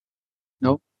 Gurudev.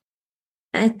 No?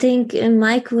 I think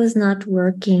mic was not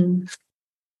working,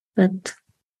 but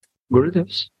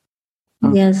Gurudev's?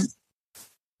 yes.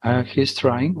 He's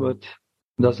trying, but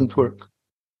doesn't work.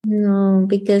 No,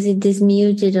 because it is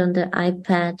muted on the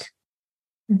iPad.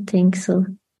 I think so.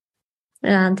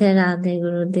 Radhe Radhe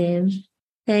Gurudev.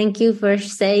 Thank you for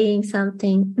saying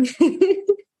something.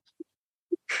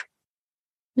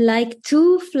 Like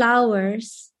two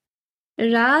flowers,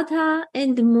 Radha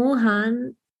and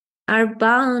Mohan are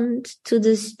bound to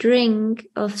the string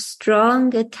of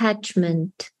strong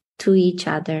attachment to each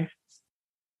other.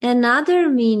 Another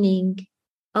meaning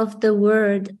of the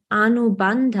word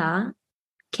anubandha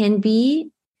can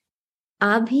be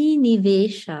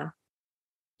abhinivesha.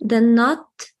 The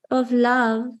knot of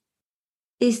love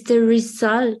is the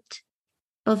result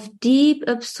of deep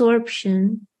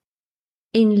absorption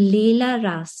in Lila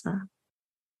Rasa,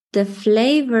 the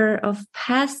flavor of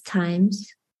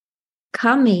pastimes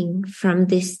coming from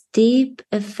this deep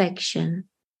affection.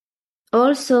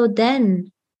 Also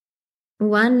then,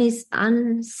 one is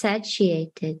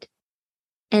unsatiated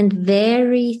and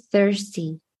very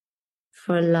thirsty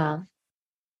for love.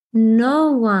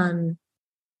 No one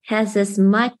has as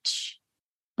much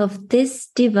of this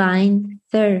divine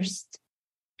thirst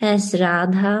as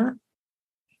Radha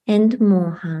and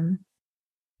Mohan.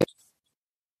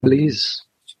 Please,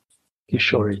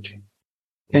 Kishoriji,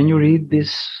 can you read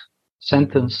this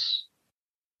sentence?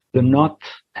 The knot,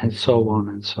 and so on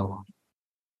and so on.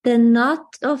 The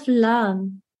knot of love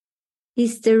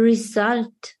is the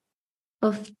result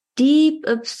of deep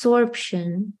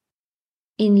absorption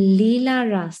in Lila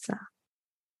Rasa,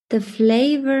 the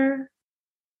flavor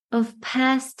of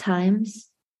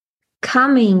pastimes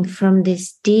coming from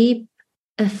this deep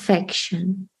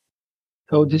affection.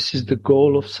 So this is the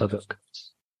goal of sadhakas.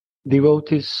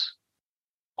 Devotees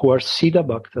who are Siddha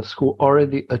Bhaktas, who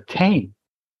already attain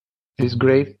this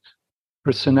great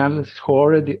personality, who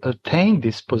already attain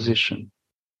this position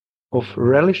of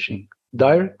relishing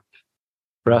direct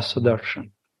rasa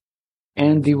darshan,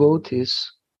 and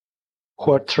devotees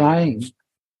who are trying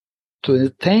to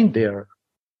attain their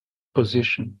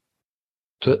position,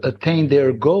 to attain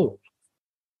their goal.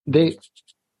 They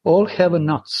all have a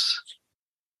knots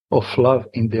of love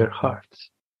in their hearts.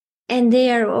 And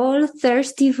they are all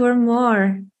thirsty for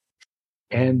more.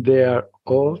 And they are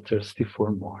all thirsty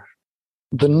for more.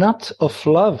 The knot of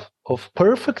love of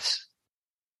perfect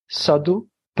sadhu,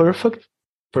 perfect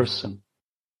person,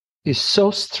 is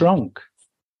so strong.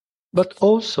 But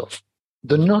also,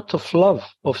 the knot of love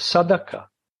of sadhaka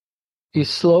is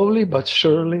slowly but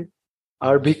surely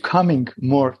are becoming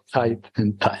more tight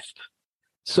and tight.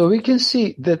 So we can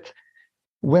see that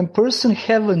when person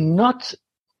have a knot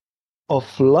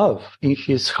of love in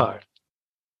his heart,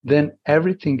 then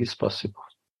everything is possible.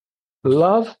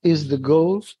 Love is the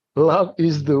goal. Love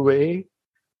is the way.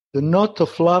 The knot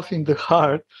of love in the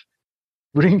heart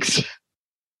brings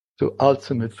to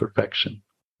ultimate perfection,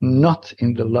 not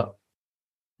in the love.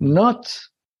 Not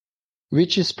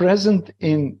which is present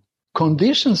in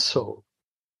conditioned soul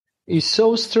is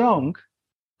so strong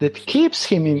that keeps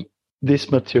him in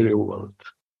this material world,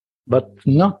 but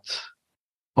not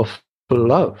of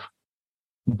love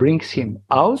brings him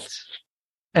out,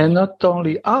 and not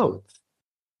only out,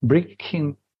 bring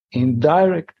him in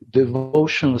direct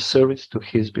devotional service to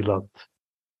his beloved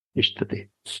Ishtadeva.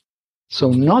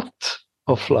 So not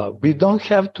of love. We don't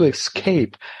have to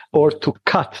escape or to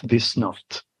cut this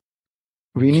knot.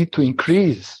 We need to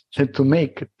increase and to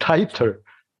make tighter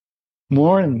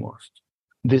more and more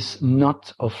this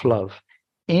knot of love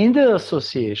in the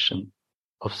association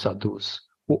of sadhus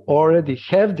who already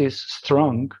have this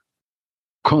strong,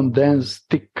 condensed,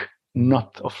 thick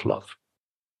knot of love.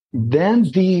 Then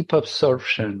deep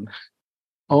absorption,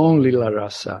 only La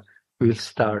Rasa will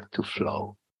start to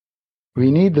flow.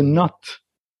 We need a knot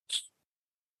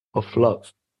of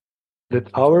love, that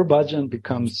our bhajan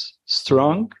becomes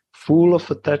strong, full of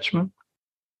attachment,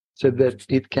 so that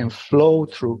it can flow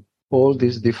through all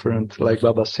these different, like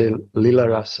Baba said, lila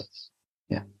rasas.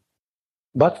 Yeah.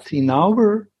 But in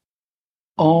our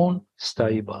own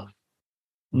stable,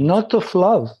 knot of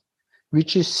love,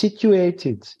 which is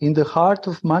situated in the heart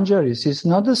of Manjaris, is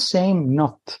not the same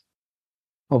knot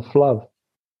of love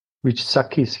which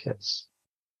Sakhis has,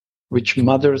 which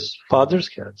mothers, fathers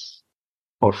has,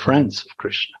 or friends of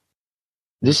Krishna.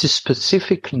 This is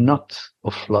specific knot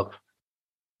of love.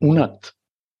 Unat.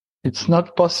 It's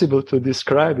not possible to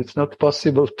describe. It's not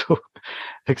possible to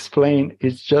explain.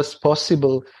 It's just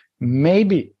possible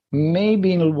maybe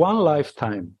in one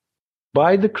lifetime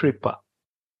by the Kripa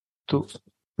to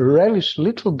relish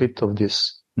little bit of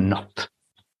this knot,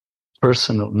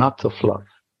 personal knot of love.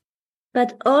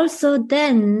 But also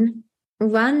then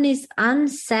one is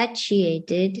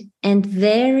unsatiated and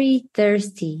very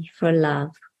thirsty for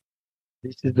love.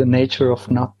 This is the nature of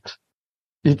knot.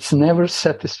 It's never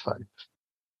satisfied.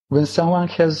 When someone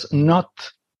has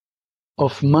knot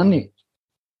of money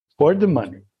for the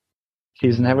money, he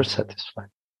is never satisfied.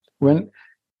 When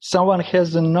someone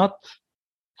has a knot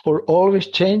for always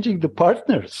changing the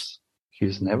partners, he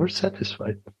is never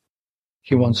satisfied.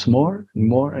 He wants more and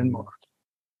more and more.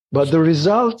 But the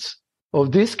result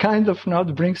of this kind of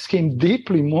knot brings him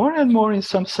deeply more and more in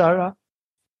samsara,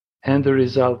 and the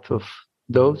result of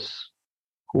those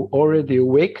who already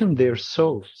awakened their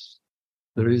souls,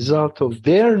 the result of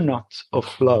their knot of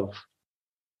love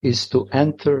is to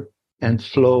enter and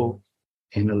flow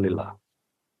in a lila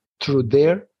through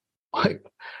their,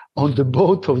 on the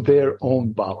boat of their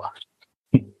own bhava.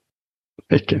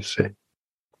 I can say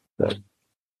that.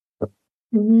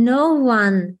 No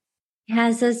one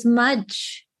has as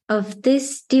much of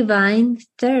this divine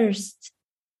thirst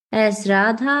as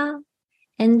Radha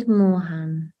and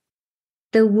Mohan.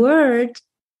 The word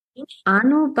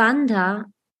Anubandha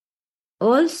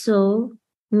also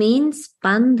means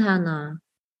bandhana,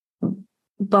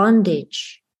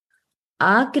 bondage,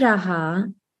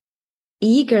 agraha,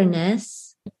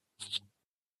 eagerness,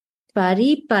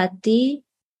 paripatti,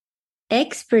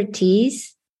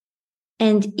 expertise,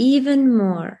 and even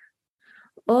more.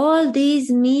 All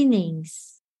these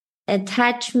meanings,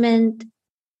 attachment,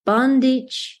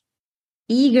 bondage,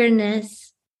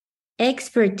 eagerness,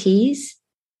 expertise,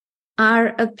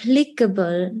 are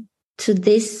applicable to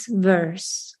this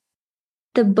verse.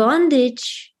 The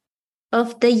bondage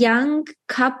of the young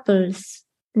couple's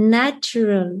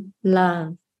natural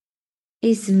love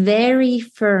is very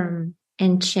firm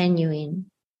and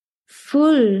genuine,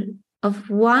 full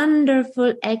of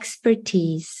wonderful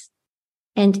expertise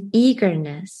and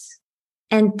eagerness,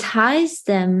 and ties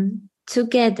them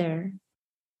together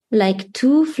like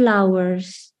two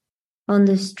flowers on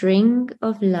the string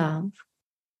of love.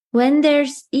 When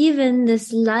there's even the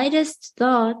slightest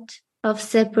thought of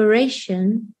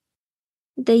separation,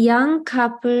 the young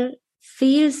couple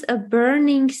feels a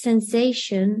burning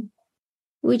sensation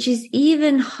which is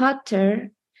even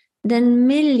hotter than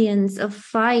millions of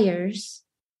fires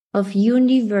of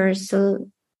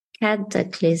universal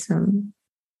cataclysm.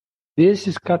 This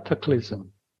is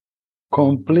cataclysm,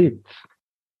 complete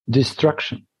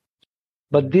destruction.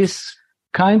 But this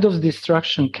kind of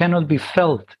destruction cannot be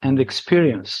felt and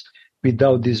experienced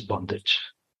without this bondage.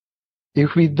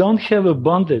 If we don't have a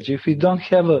bondage, if we don't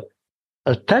have a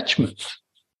attachment,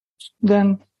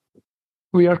 then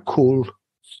we are cool.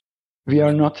 We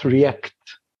are not react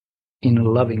in a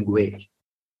loving way.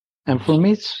 And for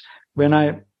me, when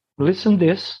I listen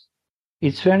this,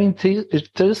 it's very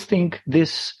interesting,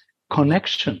 this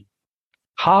connection,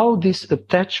 how this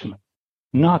attachment,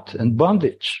 knot and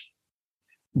bondage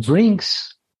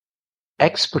brings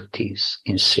expertise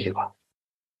in seva.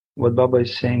 What Baba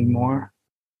is saying more.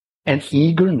 And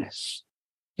eagerness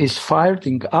is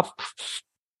firing up.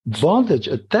 Bondage,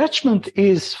 attachment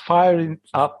is firing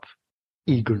up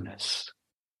eagerness.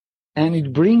 And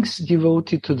it brings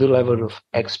devotee to the level of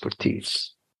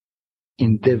expertise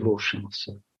in devotion.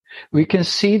 So we can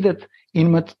see that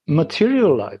in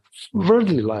material life,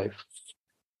 worldly life,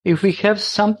 if we have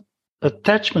some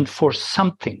attachment for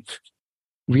something,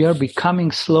 we are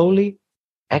becoming slowly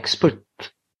expert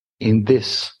in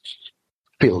this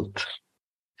field.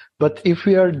 But if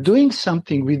we are doing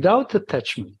something without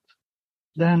attachment,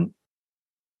 then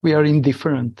we are in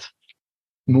different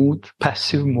mood,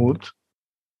 passive mood.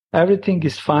 Everything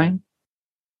is fine,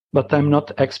 but I'm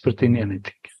not expert in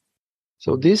anything.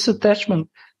 So this attachment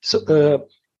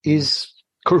is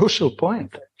crucial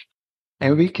point.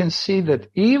 And we can see that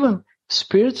even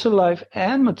spiritual life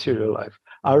and material life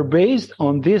are based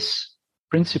on these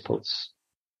principles.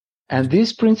 And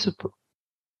this principle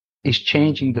is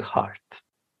changing the heart.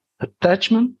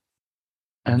 Attachment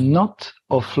and not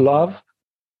of love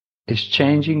is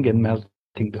changing and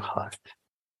melting the heart,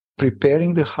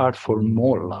 preparing the heart for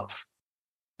more love.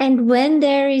 And when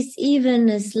there is even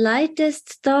the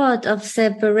slightest thought of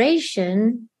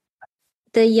separation,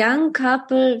 the young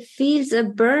couple feels a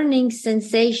burning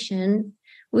sensation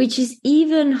which is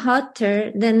even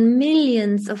hotter than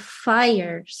millions of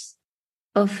fires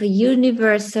of a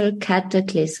universal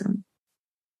cataclysm.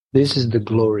 This is the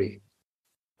glory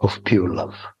of pure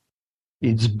love.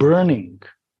 It's burning,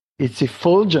 it's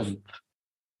effulgent,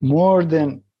 more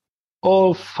than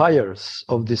all fires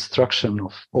of destruction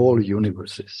of all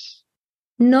universes.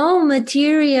 No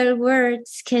material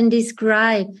words can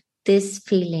describe this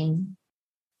feeling.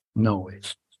 No way.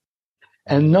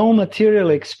 And no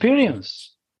material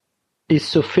experience is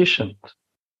sufficient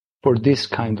for this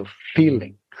kind of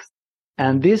feeling.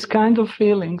 And these kind of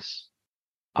feelings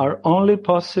are only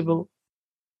possible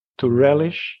to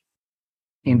relish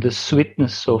in the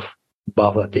sweetness of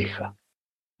Bhavadeha.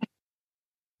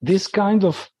 This kind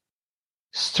of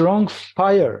strong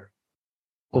fire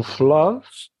of love,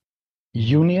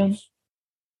 union,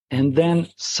 and then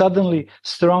suddenly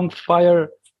strong fire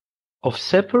of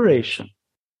separation.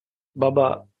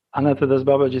 Baba, Anantadas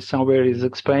Babaji somewhere is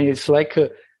explaining, it's like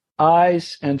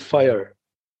ice and fire.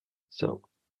 So,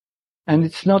 and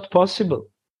it's not possible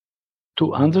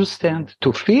to understand,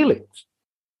 to feel it,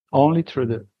 only through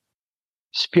the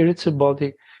spiritual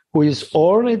body who is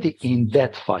already in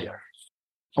that fire.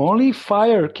 Only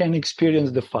fire can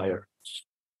experience the fire.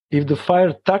 If the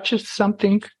fire touches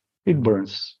something, it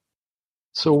burns.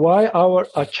 So why our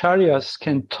acharyas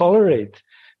can tolerate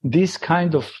this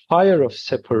kind of fire of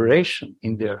separation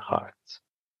in their hearts?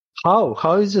 How?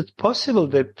 How is it possible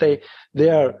that they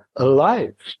are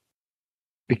alive?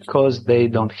 Because they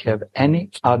don't have any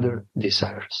other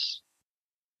desires.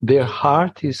 Their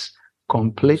heart is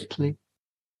completely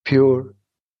pure,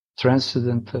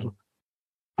 transcendental,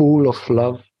 full of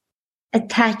love.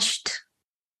 Attached.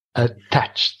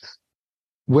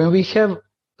 When we have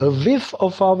a whiff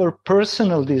of our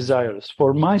personal desires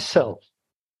for myself,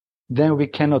 then we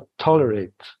cannot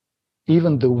tolerate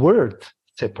even the word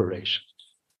separation.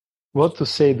 What to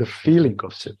say the feeling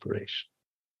of separation?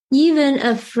 Even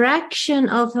a fraction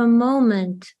of a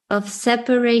moment of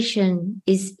separation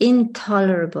is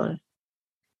intolerable.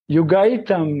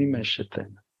 Yugaitam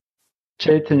nimeshetem.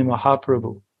 Chaitanya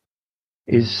Mahaprabhu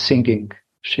is singing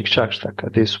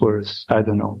Shikshakshtaka, these words, I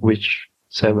don't know which,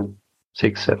 6,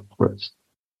 7 words.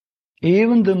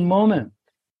 Even the moment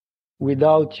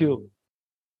without you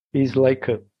is like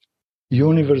a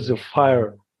universal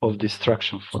fire of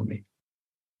destruction for me.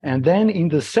 And then in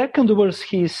the second verse,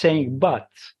 he is saying, but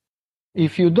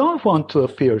if you don't want to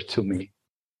appear to me,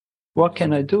 what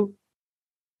can I do?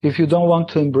 If you don't want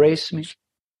to embrace me,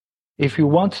 if you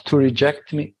want to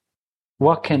reject me,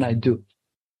 what can I do?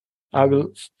 I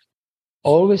will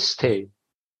always stay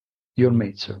your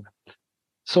maidservant.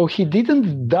 So he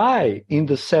didn't die in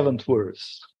the 7th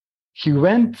verse. He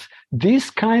went, this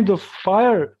kind of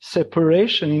fire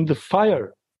separation in the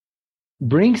fire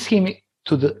brings him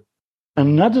to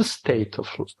another state of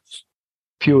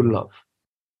pure love.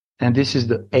 And this is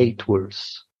the 8th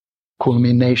verse,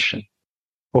 culmination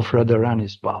of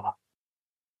Radharani's bhava.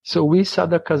 So we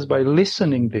sadhakas, by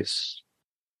listening these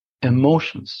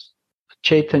emotions,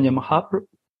 Chaitanya Mahaprabhu,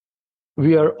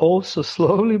 we are also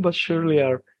slowly but surely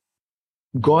are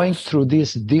going through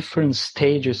these different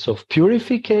stages of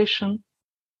purification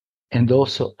and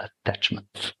also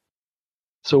attachment.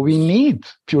 So we need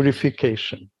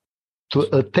purification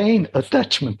to attain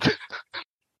attachment.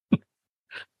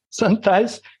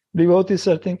 Sometimes devotees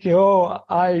are thinking, oh,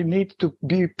 I need to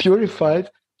be purified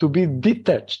to be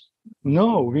detached.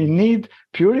 No, we need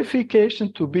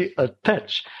purification to be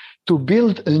attached, to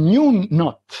build a new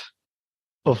knot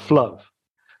of love,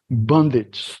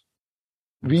 bondage.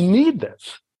 We need that.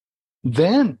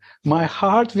 Then my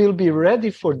heart will be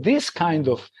ready for this kind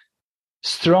of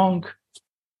strong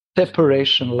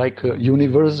separation, like a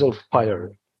universal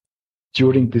fire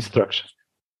during destruction.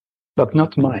 But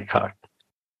not my heart,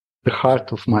 the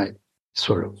heart of my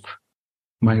Swarup,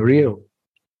 my real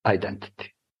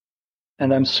identity.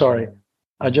 And I'm sorry,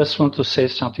 I just want to say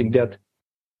something that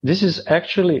this is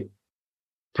actually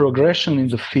progression in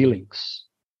the feelings,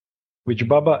 which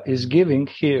Baba is giving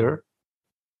here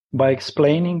by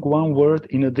explaining one word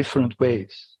in a different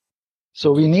ways.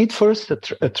 So we need first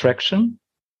attraction,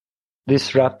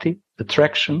 this rati,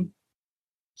 attraction,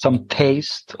 some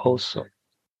taste also.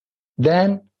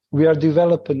 Then we are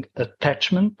developing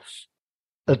attachment.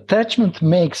 Attachment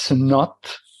makes a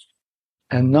knot,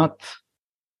 and knot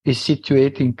is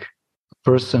situating a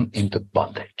person in the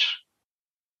bondage.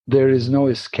 There is no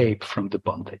escape from the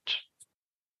bondage.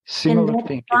 Similar and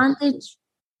thing. Bondage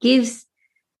gives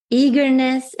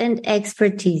eagerness and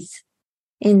expertise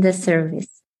in the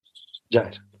service.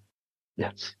 Jai.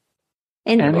 Yes.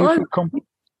 And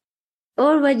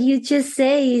all what you just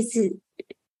say is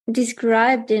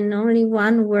described in only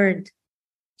one word,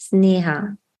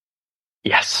 sneha.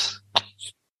 Yes.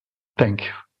 Thank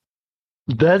you.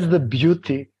 That's the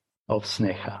beauty of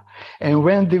sneha. And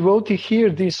when devotee hear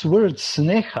this word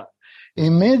sneha,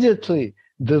 immediately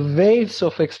the waves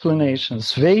of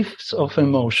explanations, waves of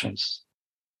emotions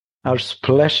are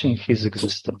splashing his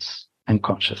existence and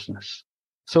consciousness.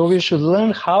 So we should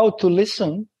learn how to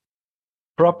listen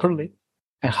properly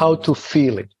and how to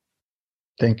feel it.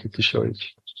 Thank you, Kishoriji.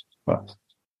 Wow.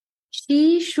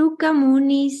 Shri Shuka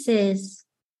Muni says,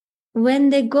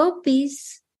 when the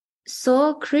gopis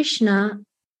saw Krishna,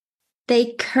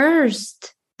 they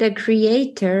cursed the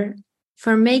Creator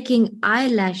for making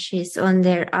eyelashes on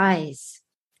their eyes,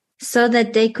 so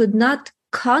that they could not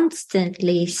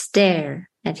constantly stare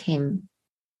at him.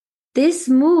 This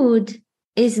mood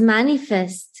is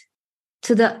manifest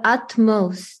to the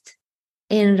utmost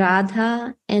in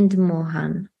Radha and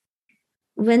Mohan.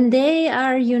 When they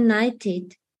are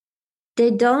united, they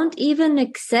don't even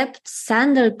accept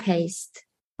sandal paste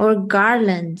or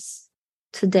garlands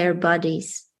to their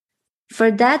bodies,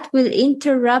 for that will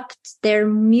interrupt their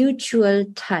mutual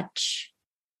touch.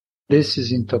 This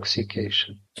is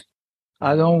intoxication.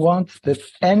 I don't want that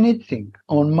anything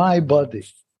on my body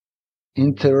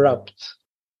interrupt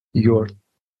your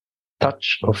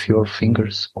touch of your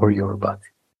fingers or your body.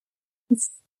 It's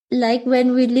like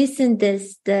when we listen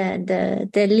this, the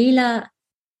Leela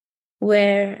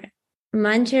where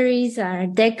Manjaris are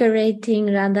decorating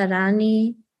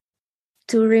Radharani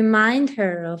to remind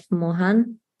her of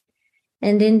Mohan.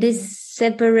 And in this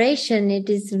separation, it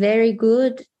is very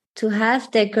good to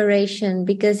have decoration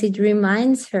because it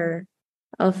reminds her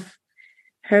of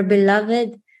her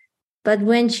beloved. But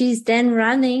when she's then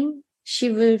running,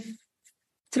 she will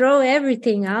throw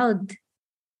everything out.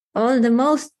 All the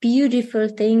most beautiful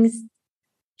things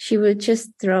she will just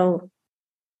throw.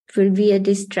 It will be a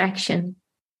distraction.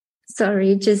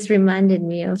 Sorry, it just reminded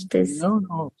me of this.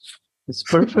 No, it's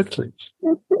perfectly.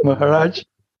 Maharaj,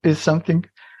 is something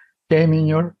came in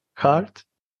your heart?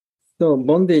 So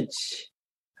bondage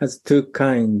has two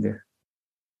kinds,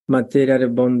 material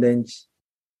bondage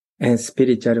and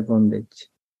spiritual bondage.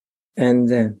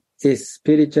 And this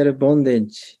spiritual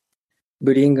bondage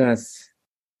brings us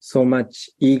so much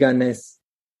eagerness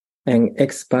and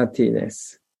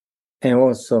expertise. And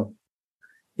also,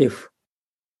 if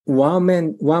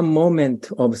one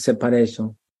moment of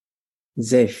separation,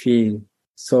 they feel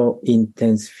so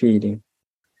intense feeling,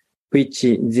 which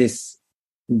this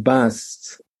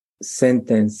verse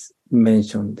sentence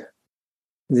mentioned.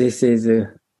 This is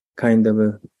a kind of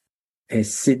a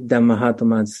Siddha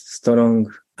Mahatma's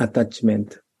strong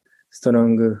attachment,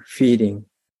 strong feeling.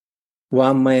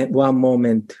 One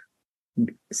moment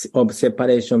of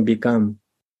separation become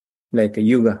like a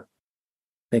yuga,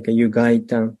 like a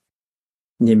yugaita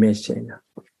nimeshena.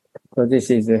 So this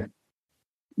is a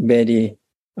very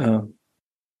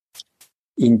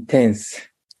intense,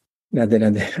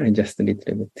 rather just a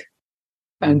little bit.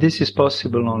 And this is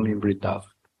possible only in Vrindavan,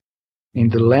 in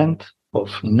the land of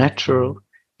natural,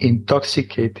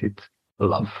 intoxicated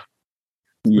love,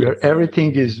 where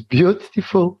everything is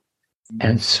beautiful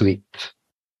and sweet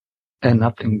and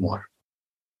nothing more.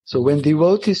 So when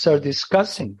devotees are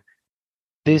discussing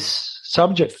these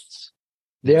subjects,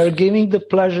 they are giving the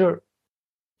pleasure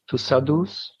to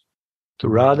sadhus, to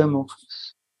Radha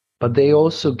Mohans, but they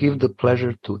also give the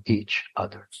pleasure to each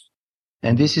other.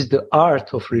 And this is the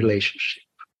art of relationship.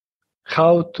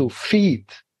 How to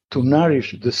feed, to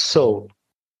nourish the soul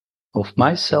of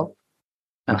myself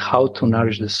and how to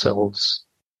nourish the souls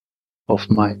of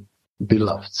my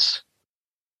beloveds.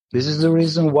 This is the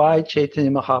reason why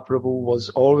Chaitanya Mahaprabhu was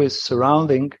always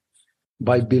surrounding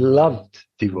by beloved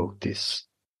devotees,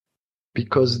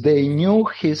 because they knew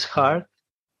his heart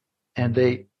and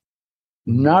they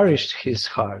nourished his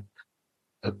heart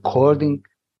according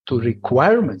to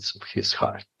requirements of his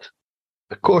heart,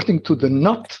 according to the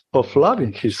knot of love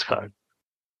in his heart.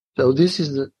 So this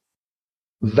is the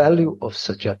value of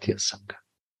Sajatiya Sangha.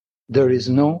 There is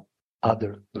no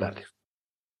other value.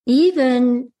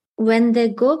 Even when the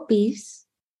gopis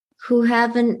who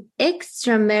have an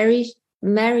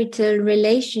extramarital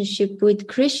relationship with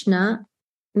Krishna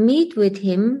meet with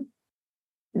him,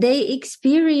 they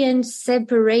experience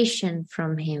separation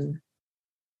from him.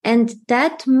 And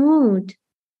that mood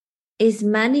is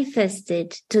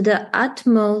manifested to the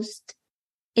utmost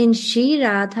in Shri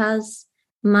Radha's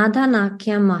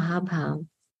Madhanakya Mahabhav.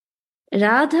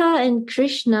 Radha and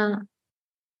Krishna,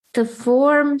 the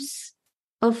forms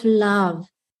of love,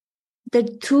 the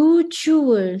two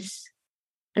jewels,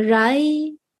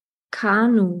 Rai,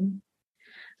 Kanu,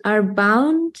 are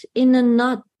bound in a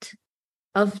knot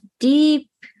of deep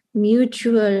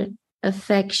mutual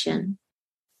affection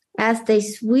as they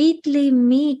sweetly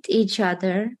meet each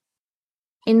other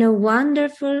in a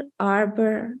wonderful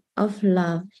arbor of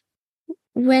love.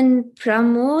 When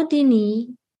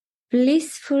Pramodini,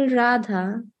 blissful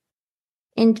Radha,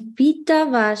 and Pita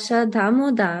Vasha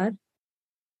Damodar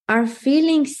are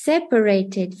feeling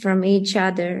separated from each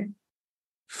other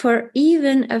for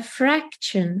even a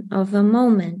fraction of a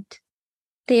moment,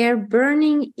 they are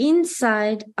burning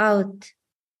inside out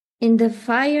in the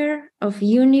fire of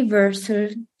universal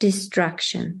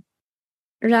destruction.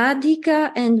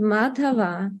 Radhika and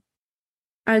Madhava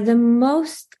are the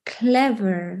most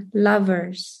clever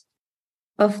lovers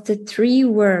of the three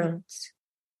worlds,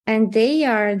 and they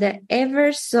are the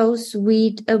ever so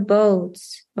sweet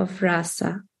abodes of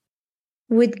Rasa.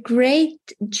 With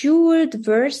great jeweled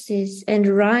verses and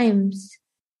rhymes,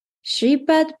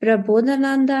 Shripad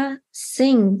Prabodhananda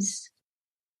sings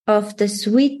of the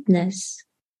sweetness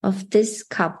of this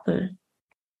couple.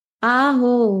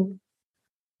 Aho,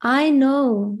 I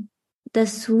know the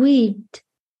sweet,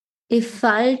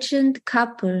 effulgent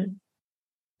couple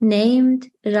named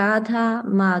Radha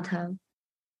Madhav,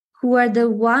 who are the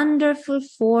wonderful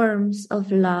forms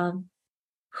of love,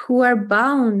 who are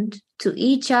bound to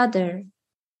each other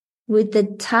with the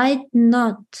tight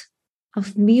knot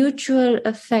of mutual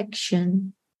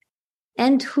affection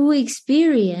and who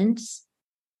experience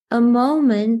a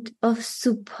moment of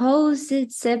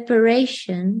supposed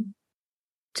separation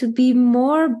to be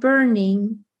more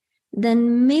burning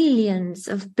than millions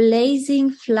of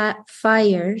blazing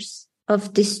fires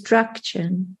of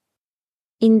destruction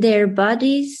in their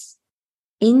bodies,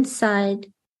 inside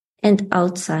and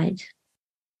outside.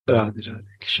 Radha, Radha.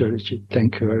 Kishoriji,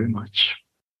 thank you very much.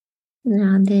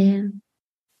 Radha.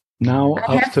 Now,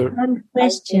 I after have one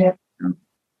question.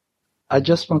 I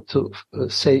just want to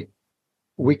say,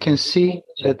 we can see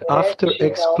that after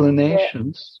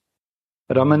explanations,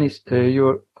 Ramani,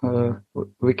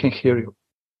 we can hear you.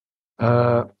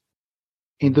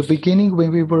 In the beginning,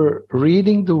 when we were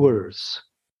reading the words,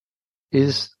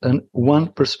 is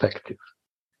one perspective.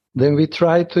 Then we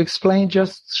try to explain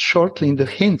just shortly in the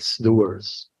hints the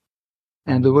words,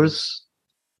 and the words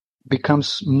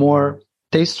becomes more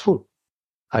tasteful,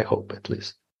 I hope at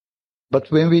least.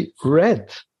 But when we read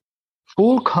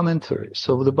full commentaries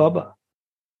of the Baba,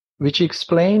 which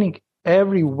explaining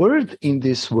every word in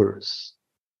these words,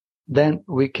 then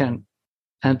we can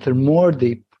enter more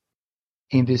deep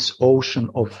in this ocean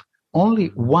of only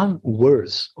one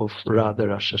verse of Radha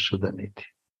Rasa Sudhanidhi.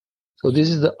 So this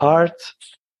is the art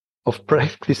of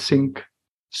practicing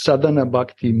sadhana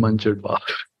bhakti manjar bhav.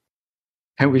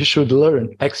 And we should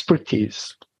learn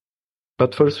expertise.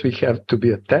 But first we have to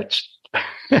be attached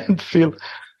and feel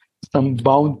some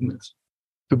boundness,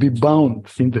 to be bound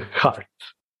in the heart.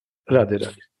 Radha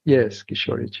Radha. Yes,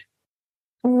 Kishoriji.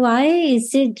 Why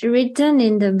is it written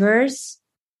in the verse,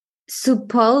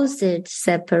 supposed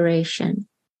separation?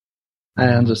 I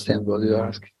understand what you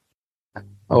ask.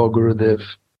 Oh, Gurudev,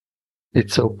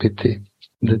 it's so pity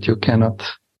that you cannot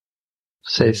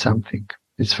say something.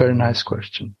 It's a very nice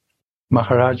question.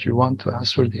 Maharaj, you want to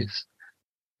answer this?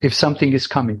 If something is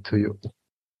coming to you,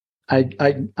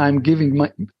 I'm giving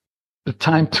the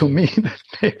time to me that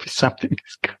maybe something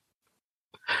is coming.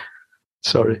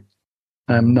 Sorry,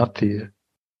 I'm not here.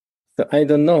 So I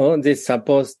don't know this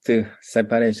supposed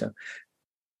separation,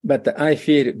 but I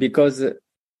feel because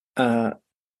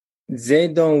they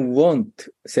don't want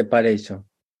separation,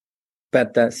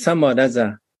 but somehow or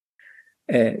other,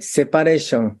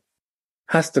 separation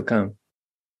has to come,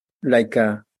 like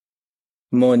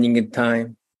morning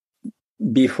time,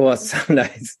 before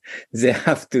sunrise, they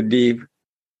have to leave,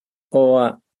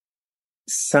 or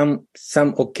some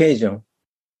occasion,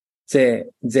 they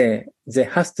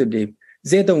have to leave.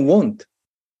 They don't want,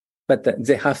 but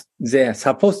they are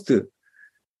supposed to.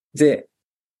 They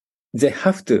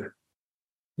have to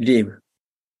live.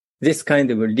 This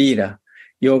kind of lila,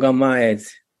 Yoga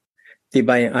Maya's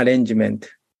divine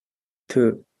arrangement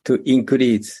to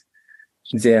increase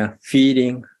their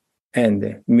feeling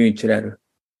and mutual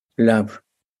love.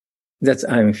 That's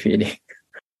I'm feeling.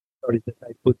 Sorry that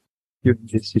I put you in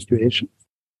this situation.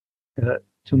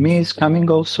 To me, it's coming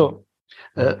also.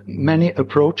 Many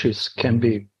approaches can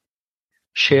be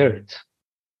shared.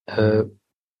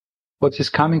 What is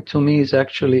coming to me is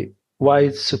actually why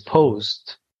it's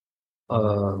supposed,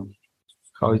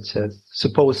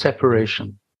 supposed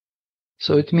separation.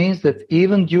 So it means that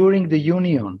even during the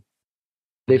union,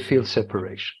 they feel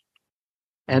separation.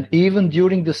 And even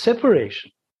during the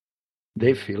separation,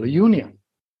 they feel a union.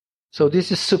 So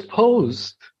this is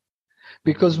supposed,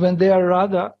 because when they are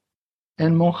Radha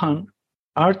and Mohan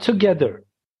are together,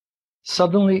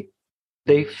 suddenly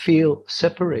they feel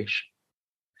separation.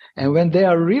 And when they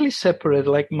are really separate,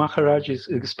 like Maharaj is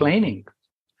explaining,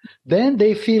 then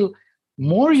they feel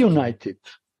more united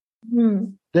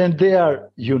than they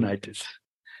are united.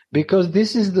 Because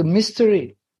this is the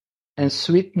mystery and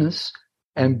sweetness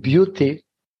and beauty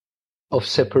of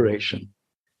separation.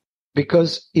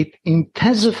 Because it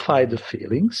intensifies the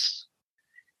feelings.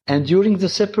 And during the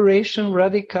separation,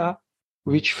 Radhika,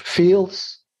 which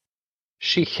feels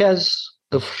she has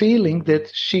a feeling that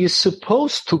she is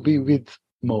supposed to be with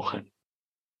Mohan.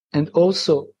 And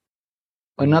also,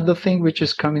 another thing which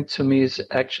is coming to me is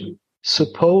actually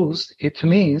supposed, it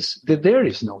means that there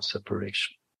is no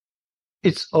separation.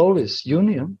 It's always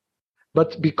union,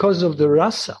 but because of the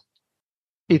rasa,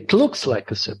 it looks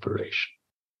like a separation.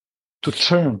 To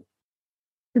turn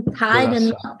to tie the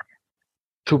knot,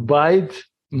 to bind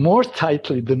more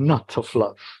tightly the knot of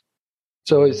love.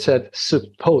 So it said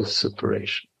supposed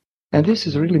separation. And this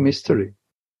is really mystery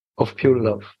of pure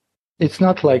love. It's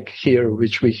not like here,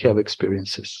 which we have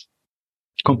experiences.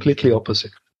 Completely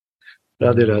opposite.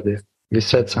 Radhe Radhe. We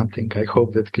said something. I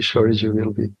hope that Kishoriji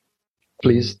will be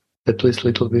pleased at least a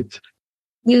little bit.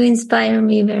 You inspire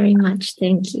me very much.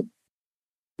 Thank you.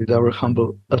 With our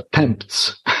humble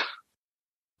attempts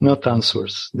Not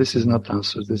answers. This is not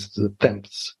answers. This is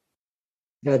attempts.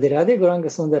 Radhe Radhe, Gauranga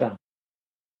Sundara.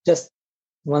 Just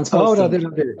one small Oh, thing. Radhe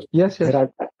Radhe. Yes, yes.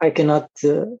 I cannot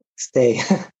stay.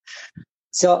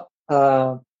 So,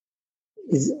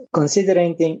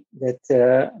 considering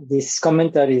that this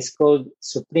commentary is called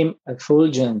Supreme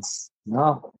Effulgence,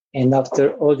 no? And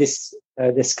after all this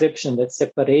description that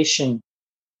separation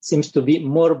seems to be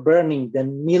more burning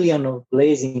than millions of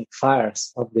blazing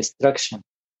fires of destruction.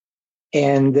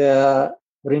 And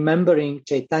remembering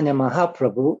Chaitanya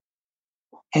Mahaprabhu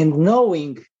and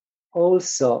knowing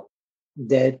also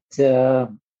that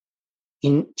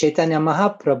in Chaitanya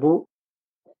Mahaprabhu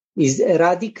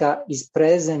Radhika is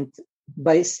present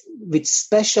with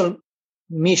special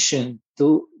mission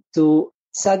to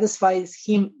satisfy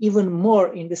him even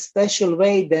more in the special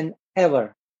way than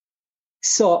ever.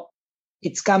 So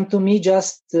it's come to me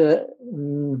just the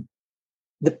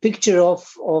picture of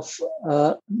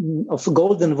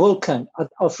golden volcano,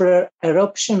 of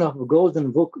eruption of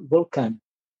golden volcano.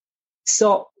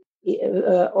 So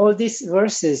all these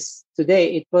verses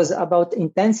today, it was about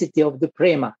intensity of the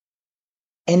prema.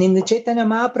 And in the Chaitanya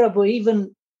Mahaprabhu,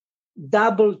 even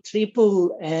double,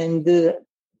 triple, and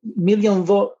million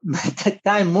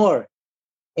time more.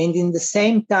 And in the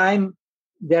same time,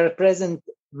 there are present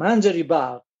Manjari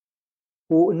Bhav,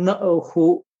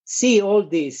 who see all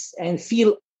this and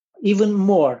feel even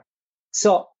more.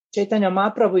 So Chaitanya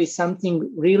Mahaprabhu is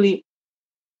something really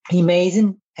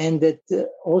amazing, and that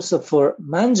also for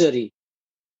Manjari,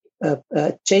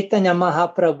 Chaitanya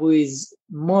Mahaprabhu is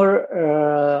more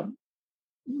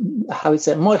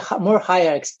more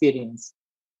higher experience.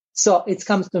 So it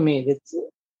comes to me that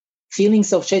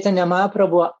feelings of Chaitanya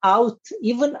Mahaprabhu are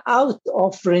even out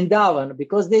of Vrindavan,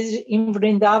 because this is in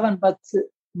Vrindavan but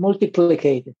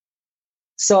multiplicated.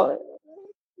 So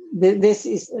this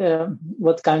is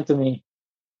what came to me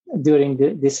during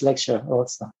this lecture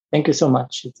also. Thank you so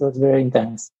much. It was very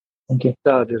intense. Thank you.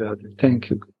 Radhe Radhe. Thank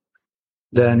you,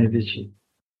 Dayanidhi.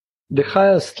 The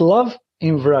highest love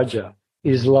in Vraja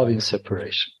is love in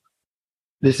separation.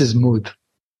 This is mood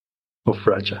of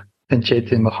Vraja and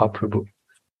Chaitanya Mahaprabhu,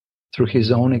 through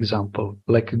his own example,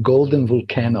 like a golden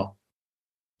volcano,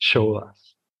 show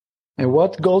us. And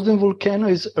what golden volcano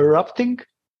is erupting?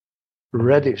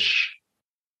 Reddish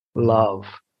love,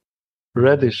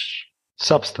 reddish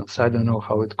substance. I don't know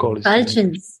how it calls.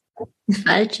 Effulgence.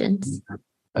 Effulgence.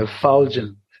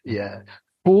 Effulgent, yeah.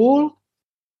 Full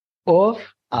of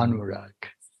anurag,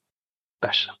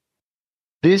 passion.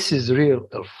 This is real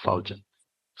effulgent.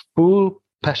 Full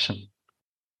passion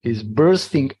is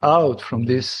bursting out from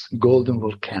this golden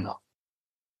volcano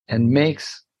and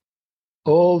makes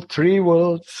all three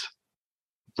worlds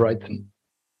brighten,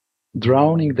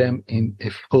 drowning them in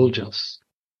effulgence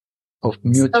of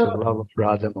mutual love of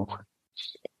Radha Mohan.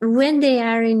 When they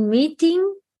are in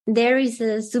meeting, there is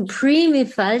a supreme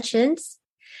effulgence,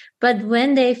 but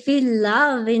when they feel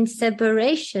love in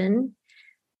separation,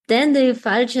 then the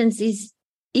effulgence is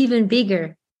even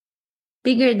bigger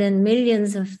than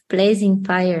millions of blazing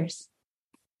fires.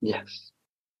 Yes,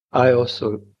 I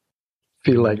also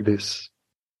feel like this.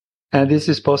 And this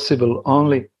is possible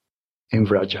only in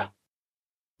Vraja,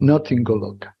 not in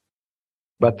Goloka,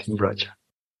 but in Vraja.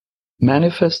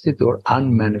 Manifested or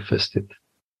unmanifested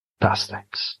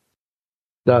pastimes.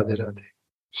 Radhe Radhe.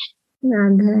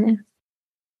 Radhe.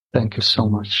 Thank you so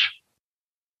much.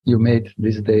 You made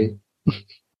this day.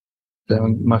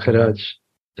 Maharaj,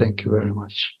 thank you very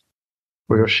much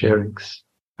for your sharings.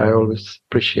 I always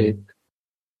appreciate.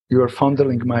 You are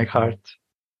fondling my heart.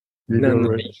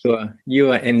 No,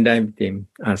 you are enlightening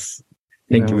us.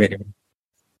 Thank you very much.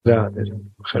 Radhe Radhe,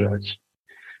 Maharaj.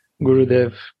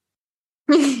 Gurudev.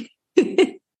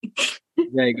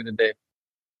 Jai Gurudev.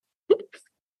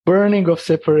 Burning of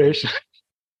separation.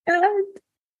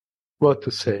 What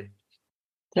to say?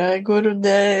 Jai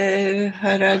Gurudev,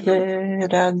 Radhe,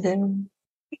 Radhe,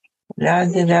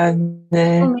 Radhe,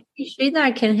 Radhe. Oh, maybe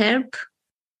Sridhar can help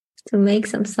to make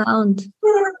some sound.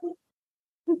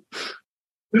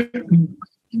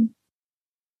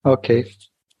 Okay,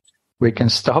 we can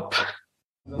stop.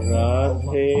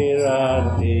 Radhe,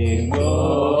 Radhe,